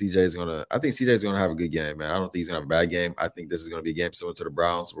do think CJ's gonna have a good game, man. I don't think he's gonna have a bad game. I think this is gonna be a game similar to the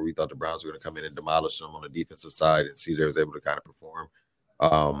Browns, where we thought the Browns were gonna come in and demolish them on the defensive side, and CJ was able to kind of perform.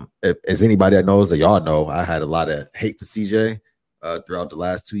 If, as anybody that knows, that y'all know, I had a lot of hate for CJ throughout the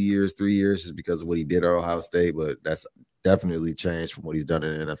last 2 years, 3 years, just because of what he did at Ohio State. But that's definitely changed from what he's done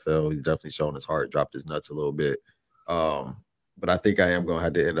in the NFL. He's definitely shown his heart, dropped his nuts a little bit. But I think I am going to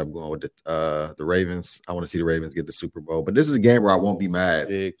have to end up going with the Ravens. I want to see the Ravens get the Super Bowl. But this is a game where I won't be mad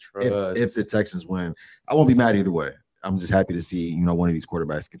if the Texans win. I won't be mad either way. I'm just happy to see, one of these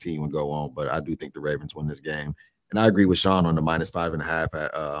quarterbacks continue and go on. But I do think the Ravens win this game. And I agree with Sean on the -5.5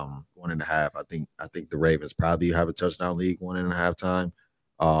 at 1.5. I think the Ravens probably have a touchdown lead going in at halftime.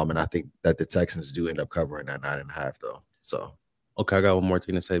 And I think that the Texans do end up covering that 9.5 though. So okay, I got one more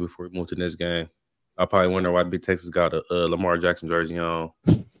thing to say before we move to this game. I probably wonder why Big Texas got a Lamar Jackson jersey on.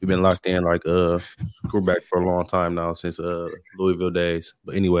 We've been locked in like quarterback for a long time now, since Louisville days.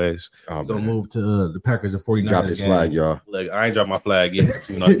 But anyways, we're gonna move to the Packers and 49ers. Drop this flag, y'all. Look, I ain't dropped my flag yet.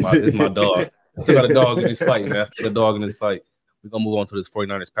 It's my dog. I still got a dog in this fight, man. We're gonna move on to this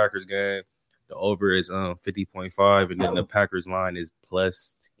 49ers Packers game. The over is 50.5, and then the Packers line is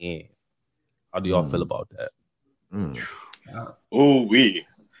 +10. How do y'all feel about that? Ooh,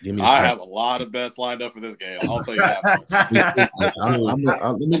 I have a lot of bets lined up for this game. I'll tell you that. I'm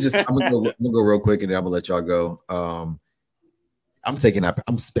gonna go real quick, and then I'm gonna let y'all go. I'm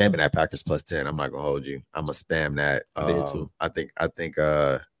spamming that Packers +10. I'm not gonna hold you. I'm gonna spam that. I did too. I think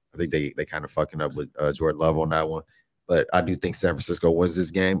they kind of fucking up with Jordan Love on that one, but I do think San Francisco wins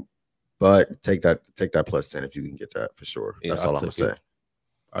this game. But take that +10 if you can get that for sure. Yeah, that's all I'm gonna say.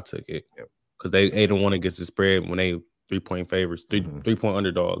 I took it because they 8-1 against the spread when they 3-point favorites, 3-point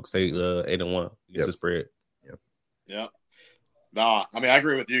underdogs. They 8-1 against the spread. Yep. Nah, I mean, I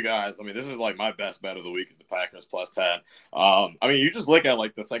agree with you guys. I mean, this is like my best bet of the week is the Packers +10. I mean, you just look at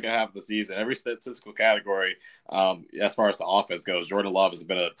like the second half of the season, every statistical category, as far as the offense goes, Jordan Love has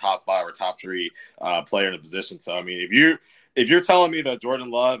been a top 5 or top 3 player in the position. So, I mean, if you're telling me that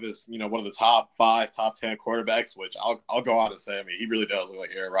Jordan Love is, one of the top 5, top 10 quarterbacks, which I'll go out and say, I mean, he really does look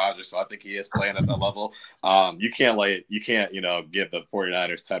like Aaron Rodgers, so I think he is playing at that level. You can't give the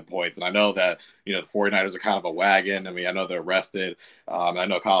 49ers 10 points. And I know that, the 49ers are kind of a wagon. I mean, I know they're rested. I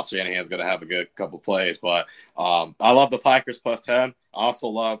know Kyle Shanahan's going to have a good couple plays, but I love the Packers +10. I also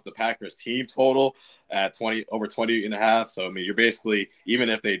love the Packers team total at over 20.5. So, I mean, you're basically, even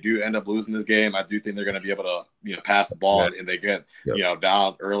if they do end up losing this game, I do think they're going to be able to, pass the ball and they get,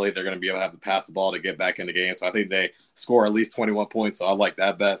 down early. They're going to be able to have to pass the ball to get back in the game. So I think they score at least 21 points. So I like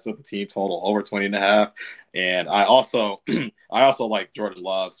that bet. So the team total over 20.5. And I also like Jordan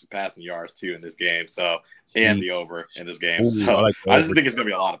Love's passing yards too in this game. So, and the over in this game. So I just think it's going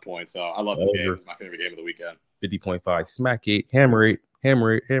to be a lot of points. So I love this game. It's my favorite game of the weekend. 50.5. Smack it. Hammer it.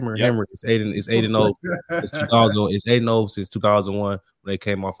 Hammer it. It's 8-0. It's 8-0 since 2001 when they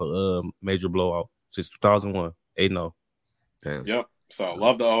came off a major blowout. Since 2001, 8-0. Damn. Yep. So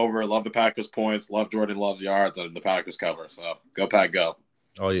love the over, love the Packers points, love Jordan Love's yards, and the Packers cover. So go Pack, go.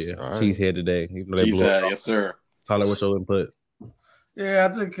 Oh yeah, right. T's head today. T's head, yes sir. Tyler, what's your input? Yeah,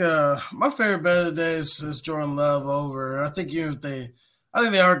 I think my favorite bet today is Jordan Love over. I think they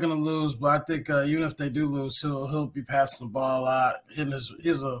are going to lose, but I think even if they do lose, he'll be passing the ball a lot.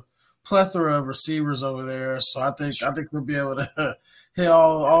 He's a plethora of receivers over there, so I think we'll be able to hit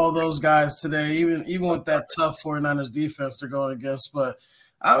all those guys today, even with that tough 49ers defense they're going against. But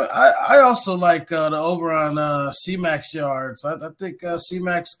I also like the over on C-Max yards. I think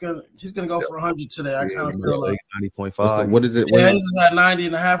C-Max he's gonna go for 100 today. I kind of feel like 90.5. What is it? Yeah, this is at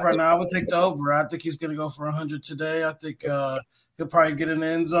 90.5 right now. I would take the over. I think he's gonna go for 100 today. I think he'll probably get in the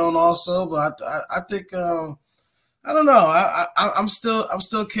end zone also. But I think I don't know. I'm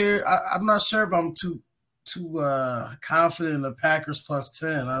still curious. I'm not sure if I'm too confident in the Packers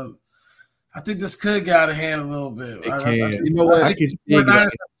 +10. I think this could get out of hand a little bit. You know what? I think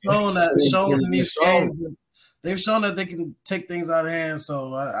they've shown that they can take things out of hand.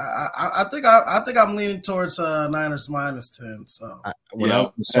 So I think I'm leaning towards Niners -10. So when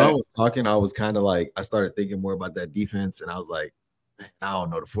Sean was talking, I was kind of like, I started thinking more about that defense, and I was like, I don't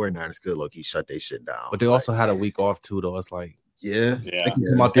know, the 49ers could low-key shut their shit down. But they also had a week off too, though. It's like Yeah. They can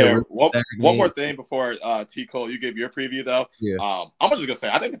come out there. Hey, one more thing before T. Cole, you give your preview though. Yeah. I'm just gonna say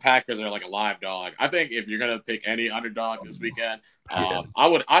I think the Packers are like a live dog. I think if you're gonna pick any underdog this weekend,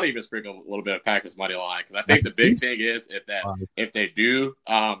 I'd even sprinkle a little bit of Packers money line because I think the big thing is if they do,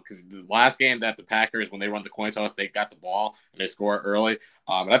 because the last game that the Packers when they run the coin toss, they got the ball and they score early.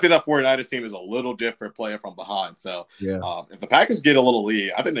 And I think that 49ers team is a little different playing from behind. So if the Packers get a little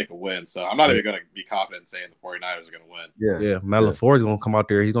lead, I think they can win. So I'm not even going to be confident saying the 49ers are going to win. Yeah. Matt LaFleur is going to come out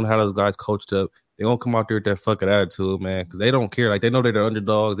there. He's going to have those guys coached up. They're going to come out there with that fucking attitude, man, because they don't care. Like, they know they're the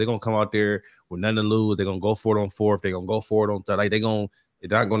underdogs. They're going to come out there with nothing to lose. They're going to go for it on fourth. They're going to go for it on third. Like, they're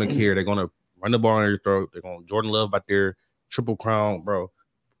not going to care. They're going to run the ball on your throat. They're going to Jordan Love out there, triple crown, bro.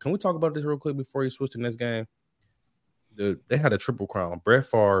 Can we talk about this real quick before you switch to the next game? They had a triple crown: Brett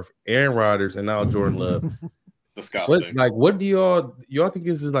Favre, Aaron Rodgers, and now Jordan Love. Disgusting. What do y'all think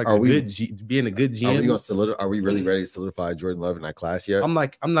this is like? Being a good GM? Are we really ready to solidify Jordan Love in that class yet? I'm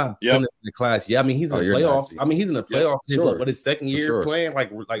not putting him in the class. Yeah, I mean he's in the playoffs. Nasty. He's in the playoffs. His second year playing,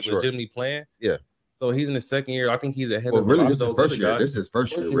 legitimately playing. Yeah. So he's in his second year. I think he's ahead of. Really, this is first year. This is his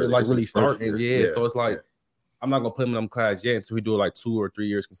first year. Really starting. Yeah. So it's like I'm not gonna put him in them class yet until we do it like 2 or 3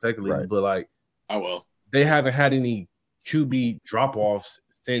 years consecutively. Right. But like I will. They haven't had any QB drop-offs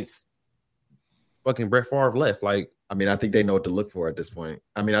since fucking Brett Favre left. Like, I mean, I think they know what to look for at this point.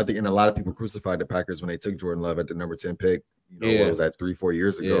 I mean, I think, and a lot of people crucified the Packers when they took Jordan Love at the number 10 pick. What was that, 3-4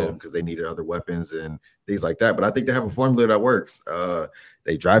 years ago? Because they needed other weapons and things like that. But I think they have a formula that works.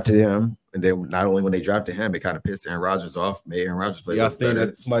 They drafted him, and then not only when they drafted him, it kind of pissed Aaron Rodgers off. Made Aaron Rodgers play. Yeah, I seen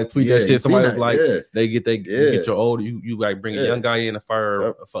that. Somebody tweet that shit. Somebody was like, they get your old. You like bring a young guy in to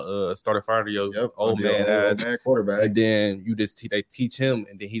fire, start a fire to your old man quarterback, and then they teach him,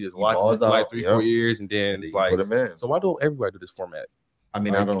 and then he just watches for like 3-4 years, and then it's like, so why don't everybody do this format? I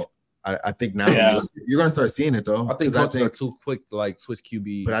mean, I think now you're gonna start seeing it though. I think coaches are too quick to like switch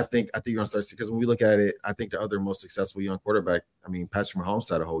QBs. But I think you're gonna start seeing, because when we look at it, I think the other most successful young quarterback, I mean, Patrick Mahomes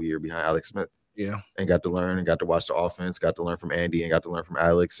had a whole year behind Alex Smith. Yeah. And got to learn and got to watch the offense, got to learn from Andy and got to learn from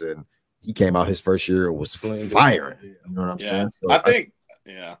Alex. And he came out his first year was firing. You know what I'm saying? So I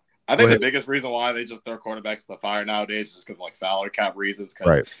think the biggest reason why they just throw quarterbacks to the fire nowadays is just because like salary cap reasons.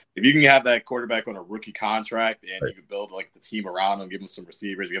 Because if you can have that quarterback on a rookie contract and you can build like the team around him, give him some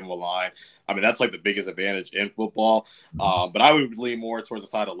receivers, give him a line. I mean, that's like the biggest advantage in football. But I would lean more towards the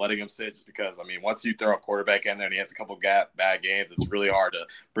side of letting him sit, just because, I mean, once you throw a quarterback in there and he has a couple bad games, it's really hard to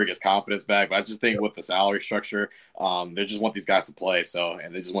bring his confidence back. But I just think with the salary structure, they just want these guys to play.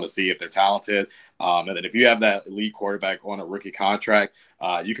 And they just want to see if they're talented. And then if you have that elite quarterback on a rookie contract,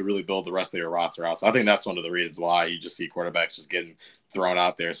 you can really build the rest of your roster out. So I think that's one of the reasons why you just see quarterbacks just getting thrown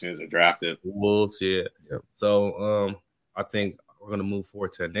out there as soon as they're drafted. Wolves, yeah. Yep. So I think we're going to move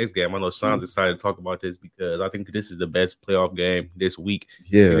forward to the next game. I know Sean's excited to talk about this because I think this is the best playoff game this week.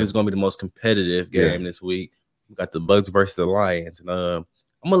 Yeah. It's going to be the most competitive game this week. We got the Bucks versus the Lions. And I'm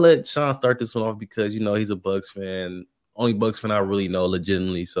going to let Sean start this one off because, he's a Bucks fan. Only Bucks fan I really know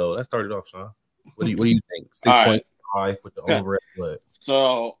legitimately. So let's start it off, Sean. What do you think? 6.5 with the over at what?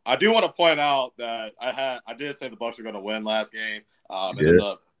 So I do want to point out that I did say the Bucks were going to win last game. And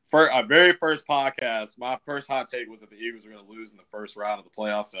our very first podcast, my first hot take was that the Eagles were going to lose in the first round of the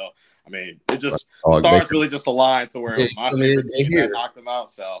playoffs. So, I mean, it just stars really just aligned to where it was my favorite team that knocked them out.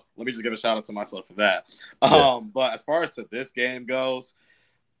 So let me just give a shout out to myself for that. But as far as to this game goes,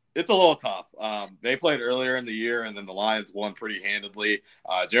 it's a little tough. They played earlier in the year, and then the Lions won pretty handedly.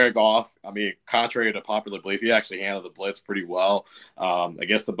 Jared Goff, I mean, contrary to popular belief, he actually handled the blitz pretty well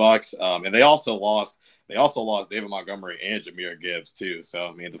against the Bucks. And they also lost David Montgomery and Jahmyr Gibbs too. So,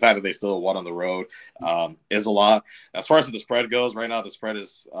 I mean, the fact that they still won on the road is a lot. As far as the spread goes, right now the spread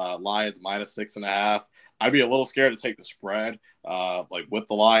is Lions -6.5. I'd be a little scared to take the spread with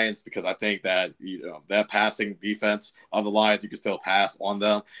the Lions, because I think that that passing defense of the Lions, you can still pass on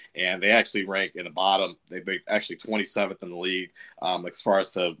them, and they actually rank in the bottom. They're actually 27th in the league as far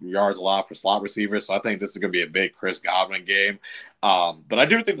as to yards allowed for slot receivers. So I think this is going to be a big Chris Godwin game. But I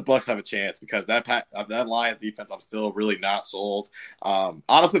do think the Bucs have a chance, because that Lions defense, I'm still really not sold.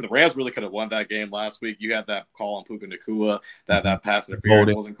 Honestly, the Rams really could have won that game last week. You had that call on Puka Nacua that pass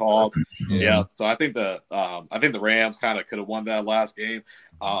interference wasn't called. Yeah. So I think the Rams kind of could have won that last game.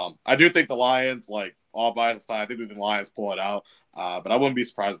 I do think the Lions, like, all bias aside, I think the Lions pull it out. But I wouldn't be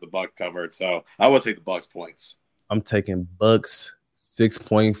surprised if the Bucs covered. So I would take the Bucs points. I'm taking Bucs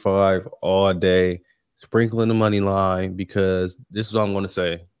 6.5 all day. Sprinkling the money line, because this is what I'm going to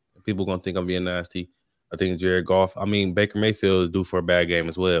say. People are going to think I'm being nasty. I think Baker Mayfield is due for a bad game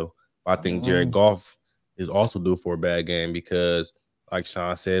as well. I think Jared Goff is also due for a bad game because, like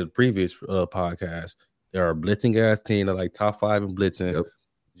Sean said in the previous podcast, They're a blitzing ass team. They're like top 5 in blitzing. Yep.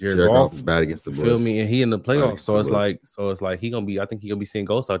 Jared Goff is bad against the feel Blitz. me, and he in the playoffs, so it's Blitz. like he gonna be. I think he gonna be seeing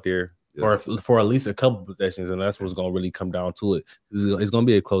ghosts out there Yeah. for at least a couple possessions, and that's what's gonna really come down to it. It's gonna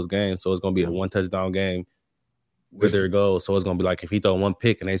be a close game, so it's gonna be a 1 touchdown game. Whether it goes, so it's gonna be like if he throw 1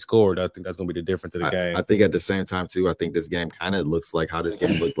 pick and they scored, I think that's gonna be the difference of the game. I think at the same time too, I think this game kind of looks like how this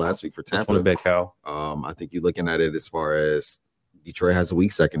game looked last week for Tampa. On the bet, Cal. I think you're looking at it as far as Detroit has a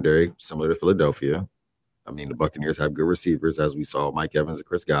weak secondary, similar to Philadelphia. I mean, the Buccaneers have good receivers, as we saw, Mike Evans and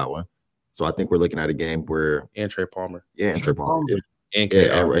Chris Godwin. So I think we're looking at a game where Trey Palmer. Yeah, and Trey Palmer. And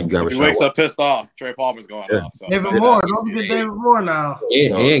he wakes up pissed off. Trey Palmer's going off. So. David Moore. Don't forget David Moore now.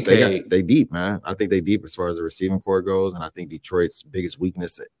 They deep, man. I think they deep as far as the receiving core goes, and I think Detroit's biggest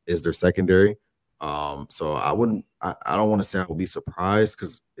weakness is their secondary. So I don't want to say I would be surprised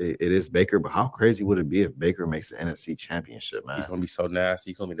because it is Baker, but how crazy would it be if Baker makes the NFC Championship, man? He's gonna be so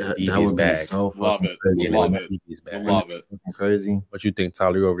nasty. He's gonna be the that would bag. Be so Love fucking it. crazy. Love it. Love it. Crazy. What you think,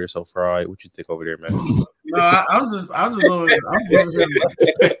 Tyler? You over there so fried? What you think over there, man? No, I'm just over here.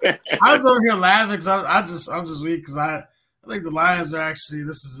 I was over here laughing because I'm just weak because I think the Lions are actually,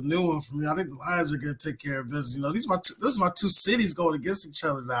 this is a new one for me. I think the Lions are going to take care of business. You know, this is my 2 cities going against each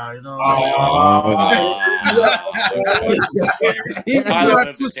other now. You know, these are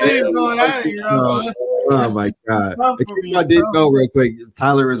my 2 cities going at it. You know, oh my God! I didn't know real quick.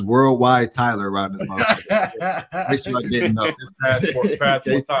 Tyler is worldwide Tyler around this motherfucker. In case y'all didn't know, this passport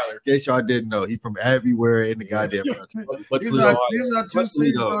Tyler. In case y'all didn't know, he's from everywhere in the goddamn country. These are 2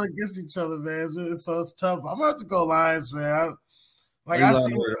 cities going against each other, man. So it's tough. I'm gonna have to go Lions, man. I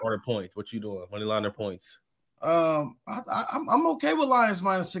see on the points. What you doing? Money line their points. I'm okay with Lions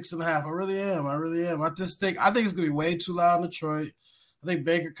minus 6.5. I really am. I think it's gonna be way too loud in Detroit. I think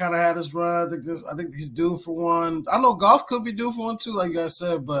Baker kind of had his run. I think he's due for one. I know Goff could be due for one too, like you guys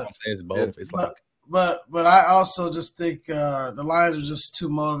said. But I'm saying it's both. It's but I also just think the Lions are just too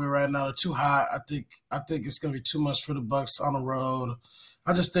motivated right now. They're too hot. I think it's gonna be too much for the Bucs on the road.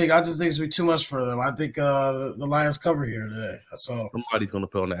 I just think it's gonna be too much for them. I think the Lions cover here today. So somebody's gonna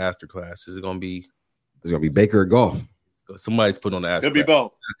put on the Astor class. Is it gonna be? It's gonna be Baker or Goff. Somebody's put on the Astor. It'll be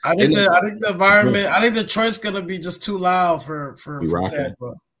both. I think the environment. I think Detroit's gonna be just too loud for Tampa.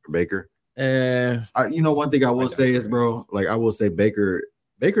 For Baker. And one thing I will say is, bro, like I will say Baker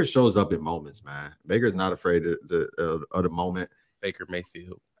shows up in moments, man. Baker's not afraid of the moment. Baker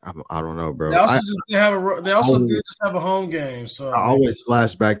Mayfield. I don't know, bro. They also did have a home game. So I always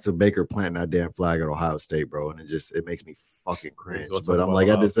flash back to Baker planting that damn flag at Ohio State, bro, and it makes me fucking cringe. But I'm like,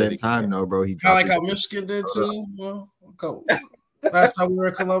 at the same time, no, bro, he kind of like how Michigan did too. Well, last time we were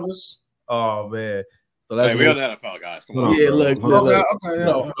in Columbus. Oh man. So that's we got the NFL guys. Come on. Yeah, look. Okay.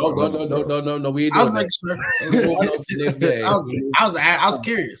 No. We ain't I was doing making sure. I was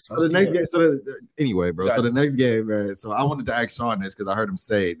curious. So the next game. Anyway, bro. So the next game, man. So I wanted to ask Sean this because I heard him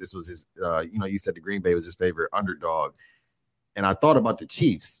say this was his. You said the Green Bay was his favorite underdog, and I thought about the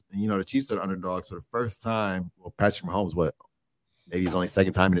Chiefs. And the Chiefs are the underdogs for the first time. Well, Patrick Mahomes, maybe his only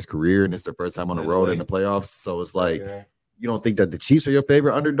second time in his career, and it's their first time on the road in the playoffs. So it's like. Okay. You don't think that the Chiefs are your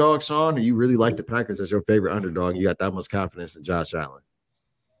favorite underdog, Sean, or you really like the Packers as your favorite underdog? You got that much confidence in Josh Allen?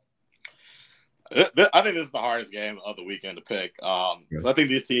 I think this is the hardest game of the weekend to pick. Because I think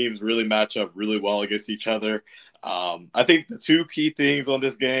these teams really match up really well against each other. I think the 2 key things on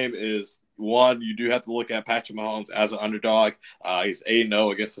this game is, one, you do have to look at Patrick Mahomes as an underdog. He's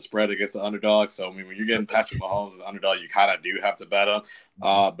 8-0 against the spread against the underdog. So, I mean, when you're getting Patrick Mahomes as an underdog, you kind of do have to bet him.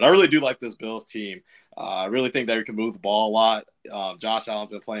 But I really do like this Bills team. I really think that he can move the ball a lot. Josh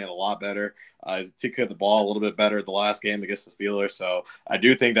Allen's been playing a lot better. He hit the ball a little bit better the last game against the Steelers. So I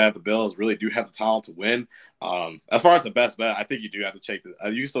do think that the Bills really do have the talent to win. As far as the best bet, I think you do have to take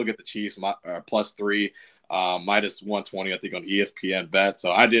you still get the Chiefs +3, minus 120, I think, on ESPN bet.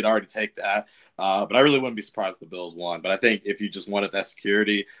 So I did already take that. But I really wouldn't be surprised if the Bills won. But I think if you just wanted that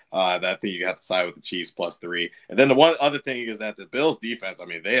security, that thing you have to side with the Chiefs +3. And then the one other thing is that the Bills defense, I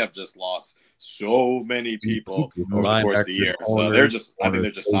mean, they have just lost so many people over the course of the year. So I think they're just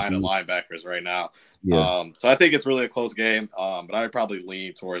signing linebackers right now. Yeah. So I think it's really a close game. But I would probably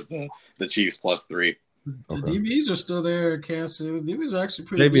lean towards the Chiefs +3. The DBs are still there at Kansas City. The DBs are actually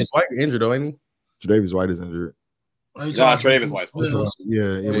pretty good. White injured though, ain't he? Tre'Davious White is injured. Tre'Davious White's Yeah,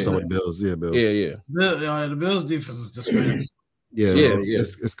 we're talking about Bills. Yeah, Bills. Yeah. The Bills defense is dismantled.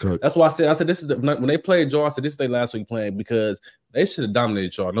 It's cooked. That's why I said this is when they played y'all. I said this is their last week playing because they should have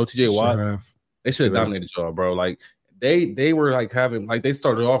dominated y'all. No TJ Watt. They should have dominated y'all, bro. Like they were like having they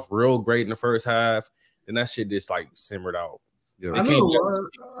started off real great in the first half, and that shit just like simmered out. Yeah, I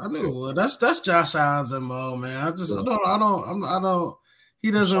knew it would. That's Josh Allen's MO, man. I don't.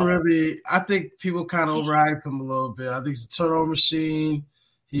 he doesn't really. I think people kind of overhype him a little bit. I think he's a turnover machine.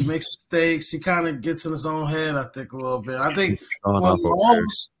 He makes mistakes. He kind of gets in his own head, I think, a little bit. I think when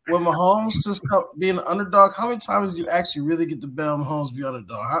Mahomes just being an underdog, how many times do you actually really get to bet on Mahomes be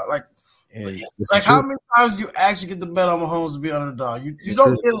underdog? How many times do you actually get to bet on Mahomes to be underdog? You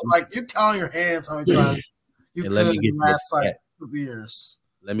don't get it. Like, you count on your hands how many times you could in the last 2 years.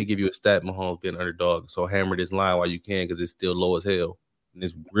 Let me give you a stat. Mahomes being underdog. So hammer this line while you can because it's still low as hell. And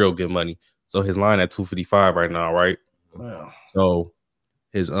it's real good money. So his line at 255 right now, right? Yeah. So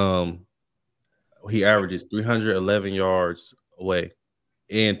his he averages 311 yards away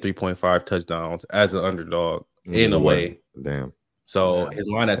and 3.5 touchdowns as an underdog in a way. Damn. So his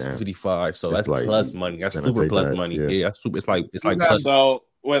line at 255. So that's like, plus money. That's super plus money. Yeah, that's super. It's like plus. So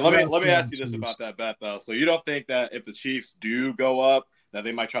wait, let me ask you this about that bet though. So you don't think that if the Chiefs do go up, that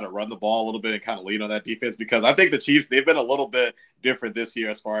they might try to run the ball a little bit and kind of lean on that defense? Because I think the Chiefs, they've been a little bit different this year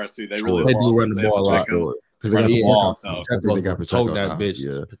as far as they really do run the ball a lot. Because they got the ball, so they got Pacheco that bitch.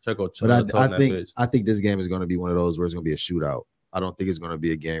 Yeah. But I think this game is going to be one of those where it's going to be a shootout. I don't think it's going to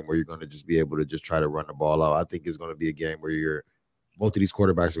be a game where you're going to just be able to just try to run the ball out. I think it's going to be a game where both of these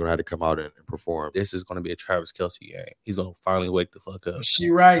quarterbacks are going to have to come out and perform. This is going to be a Travis Kelce game. He's going to finally wake the fuck up.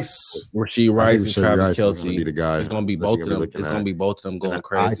 Rasheed Rice and Travis Kelce. Is going to be the guy. It's going to be both of them. It's going to be both of them going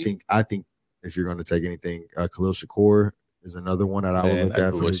crazy. I think if you're going to take anything, Khalil Shakur is another one that I would look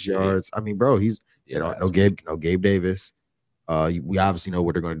at for his yards. I mean, bro, he's no Gabe Davis. We obviously know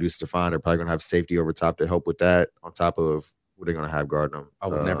what they're going to do. Stephon, they're probably going to have safety over top to help with that. On top of what they're going to have guarding him. I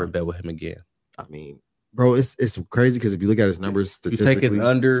would never bet with him again. I mean, bro, it's crazy because if you look at his numbers statistically, you take his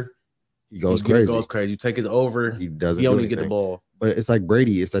under, he goes crazy. You take his over, he doesn't. He only get the ball. But it's like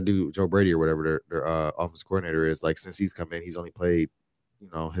Brady. It's that dude Joe Brady or whatever their offensive coordinator is. Like since he's come in, he's only played.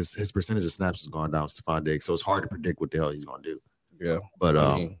 His percentage of snaps has gone down. Stephon Diggs, so it's hard to predict what the hell he's going to do. Yeah, but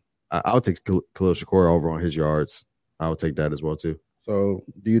I would take Khalil Shakur over on his yards. I would take that as well too. So,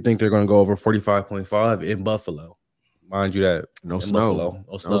 do you think they're going to go over 45.5 in Buffalo? Mind you that no snow.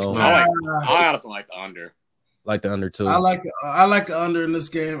 No snow. I honestly like the under. Like the under too. I like the under in this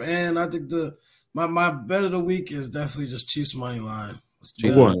game, and I think my bet of the week is definitely just Chiefs money line.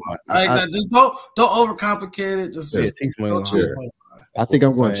 Chiefs money line. I like that. Just don't overcomplicate it. Just Chiefs money line. I think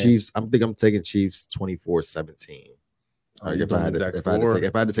I'm going Chiefs. I'm taking Chiefs 24-17. Like if I had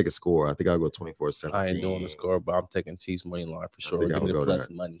to take a score, I think I'll go 24-17. I ain't doing the score, but I'm taking Chiefs money line for sure. Give me the plus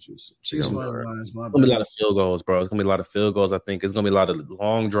money. Chiefs money line is my bet. It's gonna be a lot of field goals, bro. It's gonna be a lot of field goals. I think it's gonna be a lot of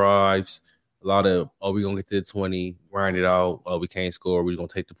long drives. A lot of we're gonna get to the 20, grind it out. We can't score. We're gonna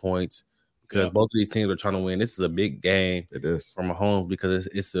take the points because both of these teams are trying to win. This is a big game. It is for Mahomes because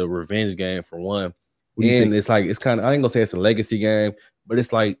it's a revenge game for one. And it's like it's kind of I ain't gonna say it's a legacy game, but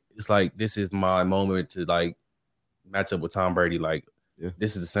it's like this is my moment to like match up with Tom Brady. Like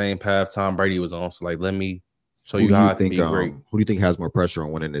this is the same path Tom Brady was on. So like let me show you how I can be great. Who do you think has more pressure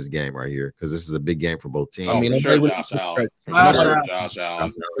on winning this game right here? Because this is a big game for both teams. I mean, Josh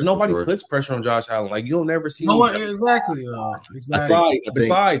Allen. Nobody puts pressure on Josh Allen. Like you'll never see. Exactly.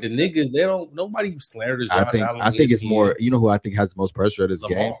 Beside the niggas, nobody slanders Josh Allen. I think it's more. You know who I think has the most pressure at this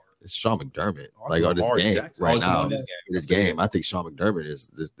game? It's Sean McDermott. Like on this game right now. This game, I think Sean McDermott is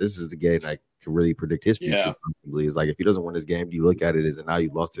this is the game that can really predict his future. Yeah. It's like if he doesn't win this game, do you look at it as now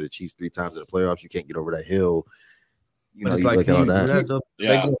you lost to the Chiefs 3 times in the playoffs? You can't get over that hill. You look at all that.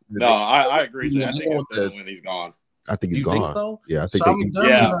 No, I agree. Jay. I think when he's gone. I think he's gone. Think so? Yeah, I think.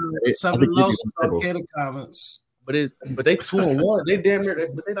 Comments. But they 2-1. They damn near.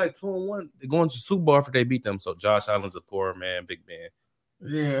 But they like 2-1. They're going to Super Bowl after they beat them. So Josh Allen's a poor man, big man.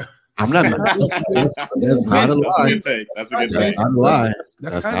 Yeah. I'm not. That's not a lie. That's a good take. That's not a lie.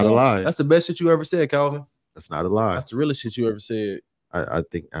 That's not a lie. That's the best shit you ever said, Calvin. That's not a lie. That's the realest shit you ever said. I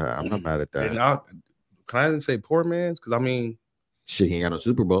think I'm not mad at that. Can I even say poor man's? Because I mean, shit, he ain't got no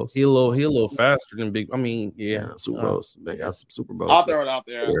Super Bowls. He a little faster than big. I mean, Super Bowls. They got some Super Bowls. I'll throw it out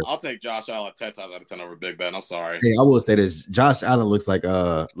there. I'll take Josh Allen 10 times out of 10 over Big Ben. I'm sorry. Hey, I will say this: Josh Allen looks like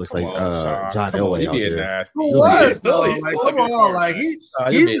John Elway out there. Nasty.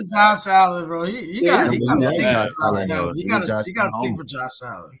 He's a Josh Allen, bro. You gotta think for Josh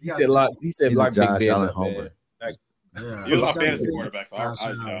Allen. He said like Josh Big Allen Ben, homer. He was my fantasy quarterback, so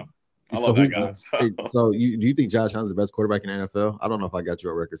I love that guy. So do you think Josh Allen's the best quarterback in the NFL? I don't know if I got you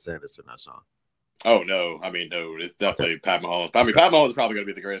a record saying this or not, Sean. Oh no, I mean no, it's definitely Pat Mahomes. I mean Pat Mahomes is probably going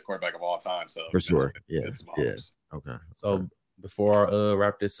to be the greatest quarterback of all time. So for sure, it's Mahomes. Okay. So before I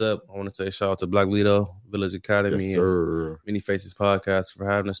wrap this up, I want to say shout out to Black Lido Village Academy and Many Faces Podcast for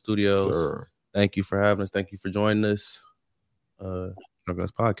having us studios. Yes, sir. Thank you for having us. Thank you for joining us. Drunk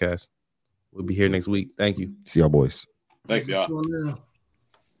Us Podcast. We'll be here next week. Thank you. See y'all boys. Thanks, y'all.